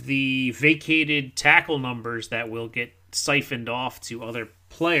have the vacated tackle numbers that will get siphoned off to other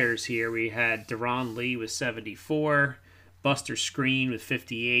players here. We had Deron Lee with 74, Buster Screen with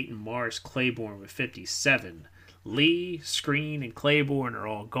 58, and Morris Claiborne with 57. Lee, Screen, and Claiborne are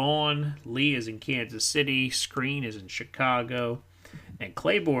all gone. Lee is in Kansas City. Screen is in Chicago. And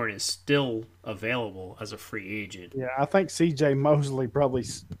Claiborne is still available as a free agent. Yeah, I think C.J. Mosley probably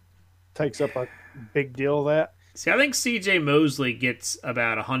takes up a big deal of that. See, I think C.J. Mosley gets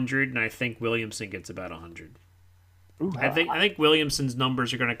about 100, and I think Williamson gets about 100. Ooh, I think Williamson's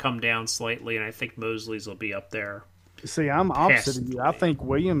numbers are going to come down slightly, and I think Mosley's will be up there. See, I'm opposite of you. I think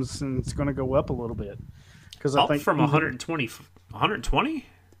Williamson's going to go up a little bit because I Up think from 120. 120?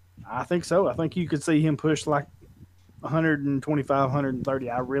 I think so. I think you could see him push like 125, 130.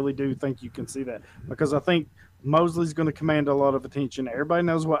 I really do think you can see that because I think Mosley's going to command a lot of attention. Everybody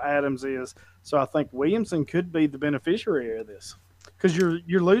knows what Adams is, so I think Williamson could be the beneficiary of this because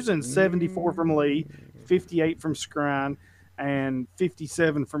you're losing 74 from Lee, 58 from Scrine, and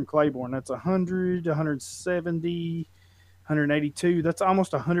 57 from Claiborne. That's 100, 170, 182. That's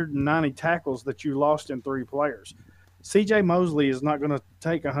almost 190 tackles that you lost in 3 players. C.J. Mosley is not going to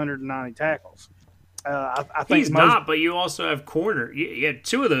take 190 tackles. I think he's not, but you also have corner. Yeah,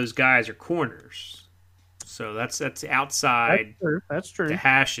 2 of those guys are corners. So that's outside. That's true. The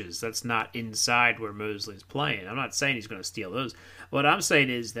hashes. That's not inside where Mosley's playing. I'm not saying he's going to steal those. What I'm saying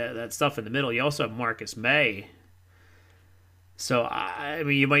is that stuff in the middle. You also have Marcus May. So I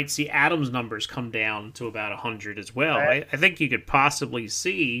mean, you might see Adams' numbers come down to about 100 as well. I think you could possibly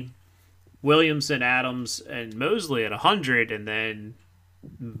see Williamson, Adams, and Mosley at 100, and then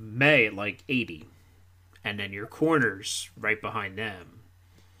May at like 80, and then your corners right behind them.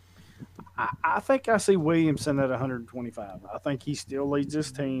 I think I see Williamson at 125. I think he still leads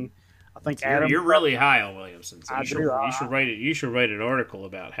this team. I think You're really high on Williamson. So I you do. should write it. You should write an article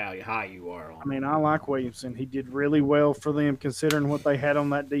about how high you are on. I mean, I like Williamson. He did really well for them considering what they had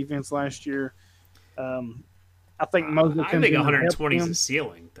on that defense last year. I think Mosley. I think 120 is the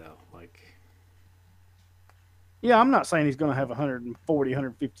ceiling, though. Yeah, I'm not saying he's going to have 140,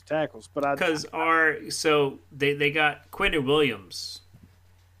 150 tackles, but they got Quentin Williams.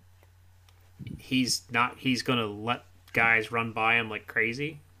 He's going to let guys run by him like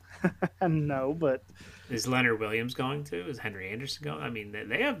crazy. No, but is Leonard Williams going to? Is Henry Anderson going? I mean,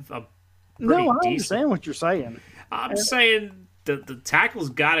 they have a no. I understand what you're saying. I'm saying the tackle's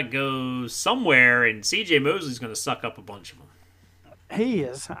got to go somewhere, and C.J. Mosley's going to suck up a bunch of them. He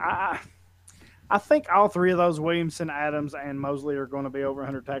is. I think all 3 of those, Williamson, Adams, and Mosley, are going to be over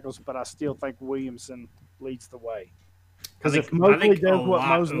 100 tackles, but I still think Williamson leads the way. Because if Mosley does what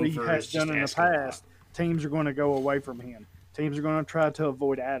Mosley has done in the past, teams are going to go away from him. Teams are going to try to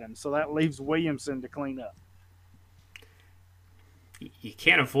avoid Adams. So that leaves Williamson to clean up. You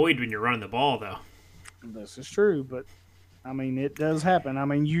can't avoid when you're running the ball, though. This is true, but I mean, it does happen. I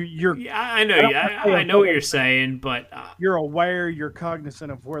mean, you're. Yeah, I know. I know what you're saying, but you're aware, you're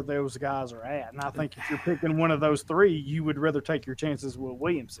cognizant of where those guys are at, and I think if you're picking one of those 3, you would rather take your chances with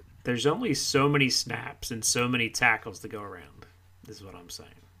Williamson. There's only so many snaps and so many tackles to go around. This is what I'm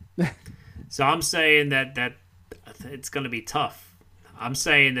saying. So I'm saying that it's going to be tough. I'm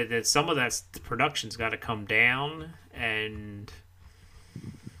saying that some of that production's got to come down, and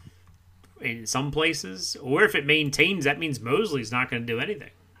in some places, or if it maintains, that means Mosley's not going to do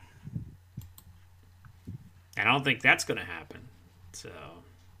anything. And I don't think that's going to happen. So,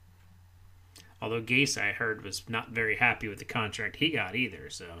 although Gase, I heard, was not very happy with the contract he got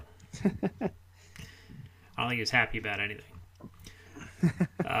either. So, I don't think he was happy about anything.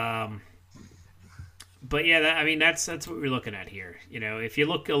 But yeah, that's what we're looking at here. You know, if you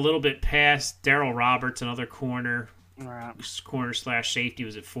look a little bit past Darryl Roberts, another corner. Right. Corner/safety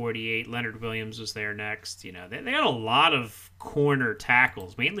was at 48. Leonard Williams was there next. You know, they had a lot of corner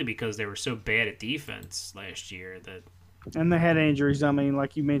tackles, mainly because they were so bad at defense last year. And they had injuries. I mean,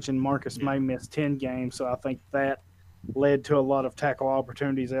 like you mentioned, Marcus May missed 10 games, so I think that led to a lot of tackle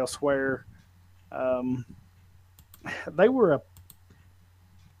opportunities elsewhere. They were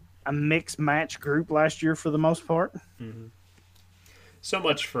a mixed match group last year for the most part. Mm-hmm. So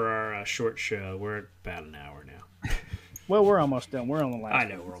much for our short show. We're at about an hour now. Well, we're almost done. We're on the last. I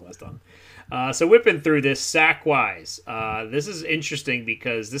know, we're almost done. So whipping through this sack-wise, this is interesting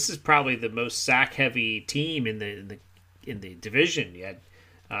because this is probably the most sack-heavy team in the division. You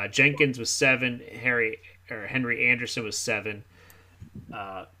had Jenkins was 7, Henry Anderson was 7,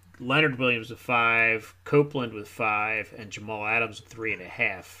 Leonard Williams with 5, Copeland with 5, and Jamal Adams with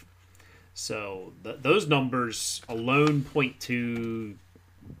 3.5. So those numbers alone point to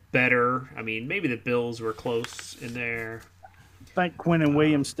better. I mean, maybe the Bills were close in there. I think Quentin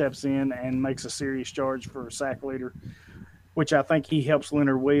Williams steps in and makes a serious charge for a sack leader, which I think he helps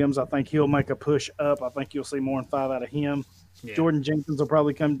Leonard Williams. I think he'll make a push up. I think you'll see more than 5 out of him. Yeah. Jordan Jenkins will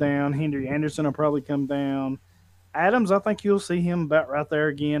probably come down. Henry Anderson will probably come down. Adams, I think you'll see him about right there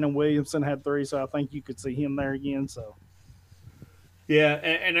again, and Williamson had 3, so I think you could see him there again. So, yeah,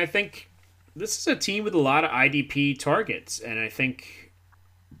 and I think this is a team with a lot of IDP targets, and I think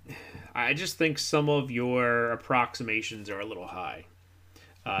I just think some of your approximations are a little high.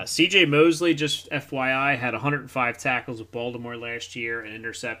 C.J. Mosley, just FYI, had 105 tackles with Baltimore last year, an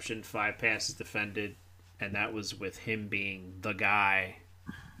interception, 5 passes defended, and that was with him being the guy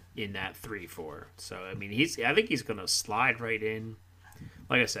in that 3-4. So, I mean, I think he's going to slide right in.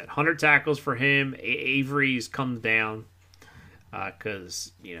 Like I said, 100 tackles for him. Avery's comes down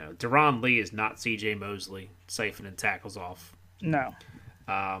because, Deron Lee is not C.J. Mosley, siphoning tackles off. No.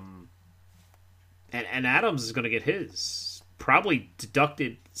 And Adams is going to get his probably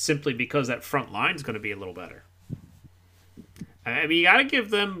deducted simply because that front line is going to be a little better. I mean, you got to give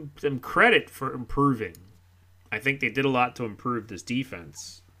them credit for improving. I think they did a lot to improve this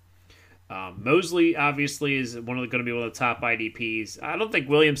defense. Mosley obviously is going to be one of the top IDPs. I don't think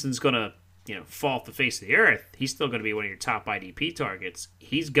Williamson's going to fall off the face of the earth. He's still going to be one of your top IDP targets.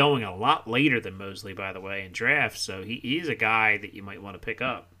 He's going a lot later than Mosley, by the way, in drafts, so he's a guy that you might want to pick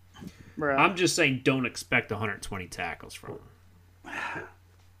up. Right. I'm just saying don't expect 120 tackles from him.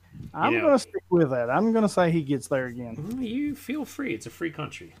 I'm going to stick with that. I'm going to say he gets there again. You feel free. It's a free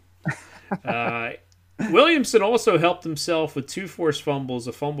country. Williamson also helped himself with 2 forced fumbles,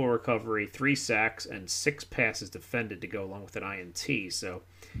 a fumble recovery, 3 sacks, and 6 passes defended to go along with an INT. So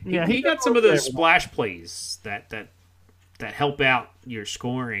he got some of those splash plays that help out your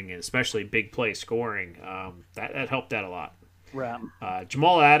scoring, and especially big play scoring. That helped out a lot. Right.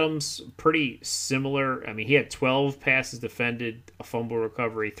 Jamal Adams, pretty similar. I mean, he had 12 passes defended, a fumble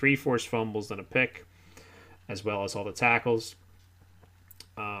recovery, 3 forced fumbles, and a pick, as well as all the tackles.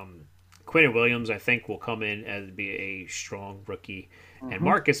 Quentin Williams, I think, will come in and be a strong rookie. Mm-hmm. And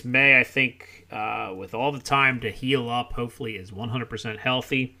Marcus May, I think, with all the time to heal up, hopefully is 100%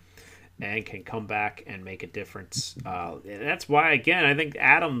 healthy and can come back and make a difference. And that's why, again, I think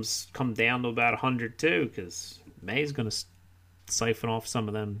Adams come down to about 100 too, because May's going to siphon off some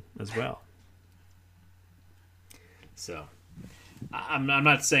of them as well. So I'm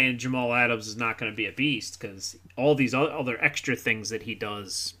not saying Jamal Adams is not going to be a beast, because all these other extra things that he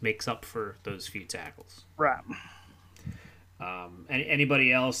does makes up for those few tackles. Right.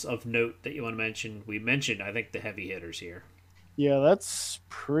 Anybody else of note that you want to mention? We mentioned, I think, the heavy hitters here. Yeah, that's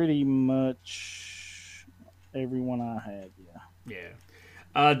pretty much everyone I had. Yeah.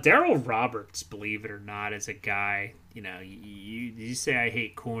 Darryl Roberts, believe it or not, is a guy. You say I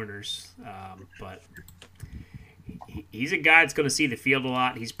hate corners, but he's a guy that's going to see the field a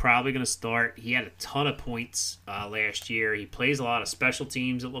lot. He's probably going to start. He had a ton of points last year. He plays a lot of special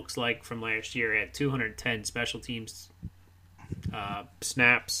teams, it looks like, from last year. He had 210 special teams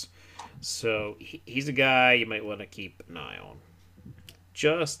snaps. So he's a guy you might want to keep an eye on.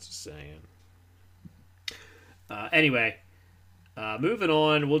 Just saying. Anyway, moving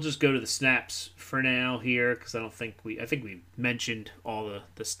on, we'll just go to the snaps for now here, because I think we mentioned all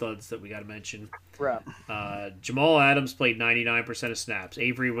the studs that we got to mention. Right. Jamal Adams played 99% of snaps.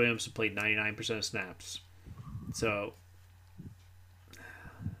 Avery Williamson played 99% of snaps. So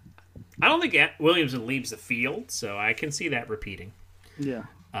I don't think Williamson leaves the field, so I can see that repeating. Yeah.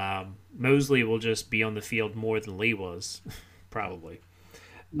 Mosley will just be on the field more than Lee was, probably.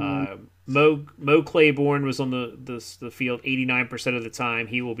 Mo Claiborne was on the field 89% of the time.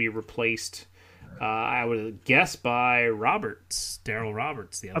 He will be replaced, I would guess, by Darryl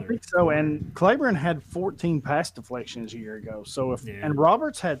Roberts. The other, I think so. And Claiborne had 14 pass deflections a year ago. So and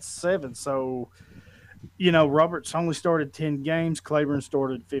Roberts had 7. So Roberts only started 10 games. Claiborne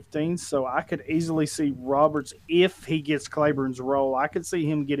started 15. So I could easily see Roberts, if he gets Claiborne's role, I could see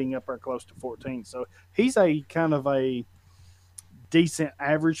him getting up there close to 14. So he's a kind of a decent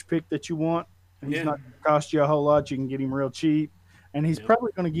average pick that you want. He's not going to cost you a whole lot. You can get him real cheap, and he's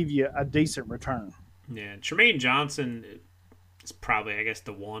probably going to give you a decent return. Yeah, Tremaine Johnson is probably, I guess,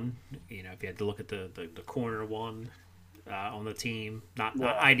 the one. If you had to look at the corner one on the team, not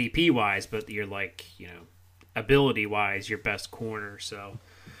IDP wise, but you're ability wise, your best corner. So,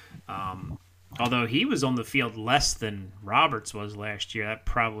 although he was on the field less than Roberts was last year, that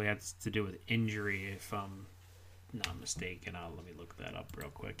probably has to do with injury, if I'm not mistaken. Let me look that up real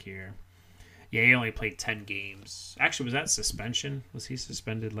quick here. Yeah, he only played 10 games. Actually, was that suspension? Was he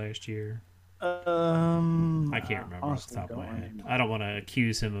suspended last year? I can't remember off the top of my head. I don't want to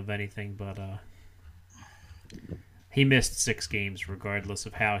accuse him of anything, but he missed 6 games regardless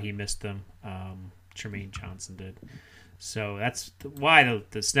of how he missed them. Tremaine Johnson did. So that's why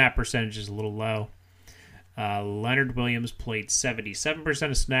the snap percentage is a little low. Leonard Williams played 77%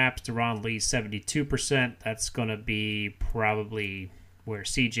 of snaps. Deron Lee 72%. That's going to be probably where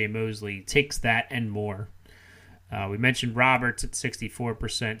C.J. Mosley takes that and more. We mentioned Roberts at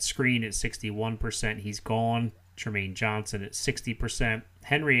 64%, Screen at 61%. He's gone. Tremaine Johnson at 60%.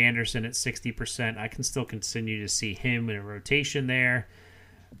 Henry Anderson at 60%. I can still continue to see him in a rotation there.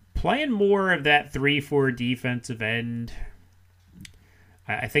 Playing more of that 3-4 defensive end.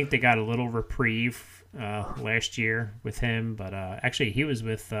 I think they got a little reprieve last year with him, but actually he was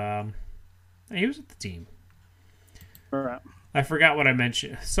with the team. All right. I forgot what I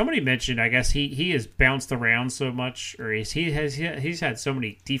mentioned. Somebody mentioned, I guess he has bounced around so much, or he's had so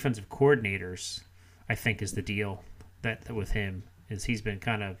many defensive coordinators. I think is the deal that with him is he's been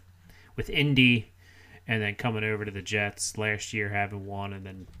kind of with Indy, and then coming over to the Jets last year, having one, and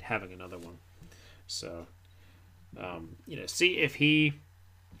then having another one. So, see if he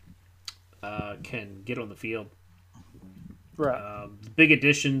can get on the field. Right. Big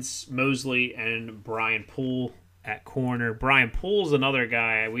additions: Mosley and Brian Poole at corner. Brian Poole's another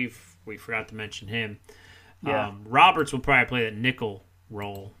guy we forgot to mention him. Yeah. Roberts will probably play that nickel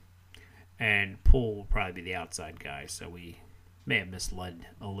role, and Poole will probably be the outside guy. So we may have misled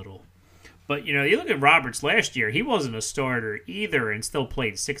a little. But, you look at Roberts last year, he wasn't a starter either and still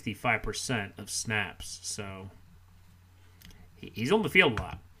played 65% of snaps. So he's on the field a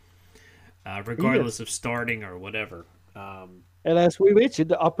lot, regardless of starting or whatever. And as we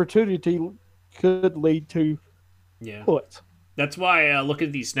mentioned, the opportunity could lead to points. That's why looking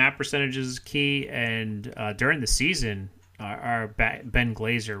at these snap percentages is key. And during the season, our Ben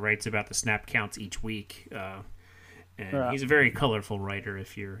Glazer writes about the snap counts each week. And he's a very colorful writer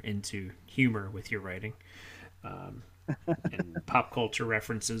if you're into humor with your writing. And pop culture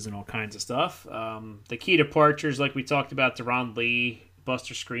references and all kinds of stuff. The key departures, like we talked about, Deron Lee,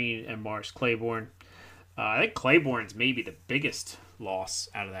 Buster Screen, and Morris Claiborne. I think Claiborne's maybe the biggest loss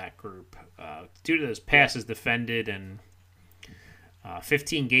out of that group due to those passes defended and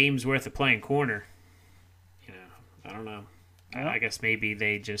 15 games worth of playing corner. I don't know. I guess maybe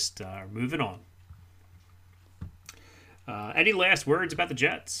they just are moving on. Any last words about the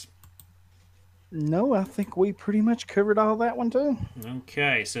Jets? No, I think we pretty much covered all that one too.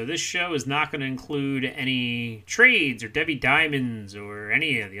 Okay, so this show is not going to include any trades or Debbie Diamonds or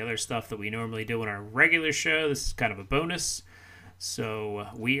any of the other stuff that we normally do on our regular show. This is kind of a bonus. So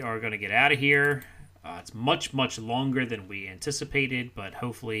we are going to get out of here. It's much, much longer than we anticipated, but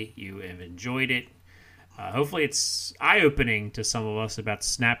hopefully you have enjoyed it. Hopefully it's eye-opening to some of us about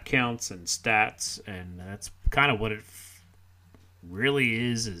snap counts and stats, and that's kind of what it really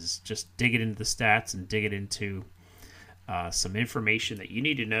is just dig it into the stats and dig it into some information that you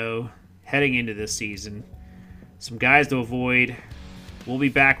need to know heading into this season. Some guys to avoid. We'll be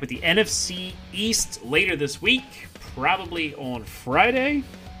back with the NFC East later this week, probably on Friday.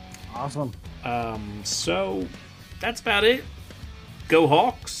 Awesome. So that's about it. Go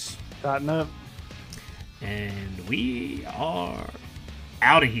Hawks. Tighten up. And we are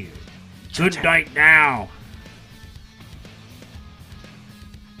out of here. Good night now.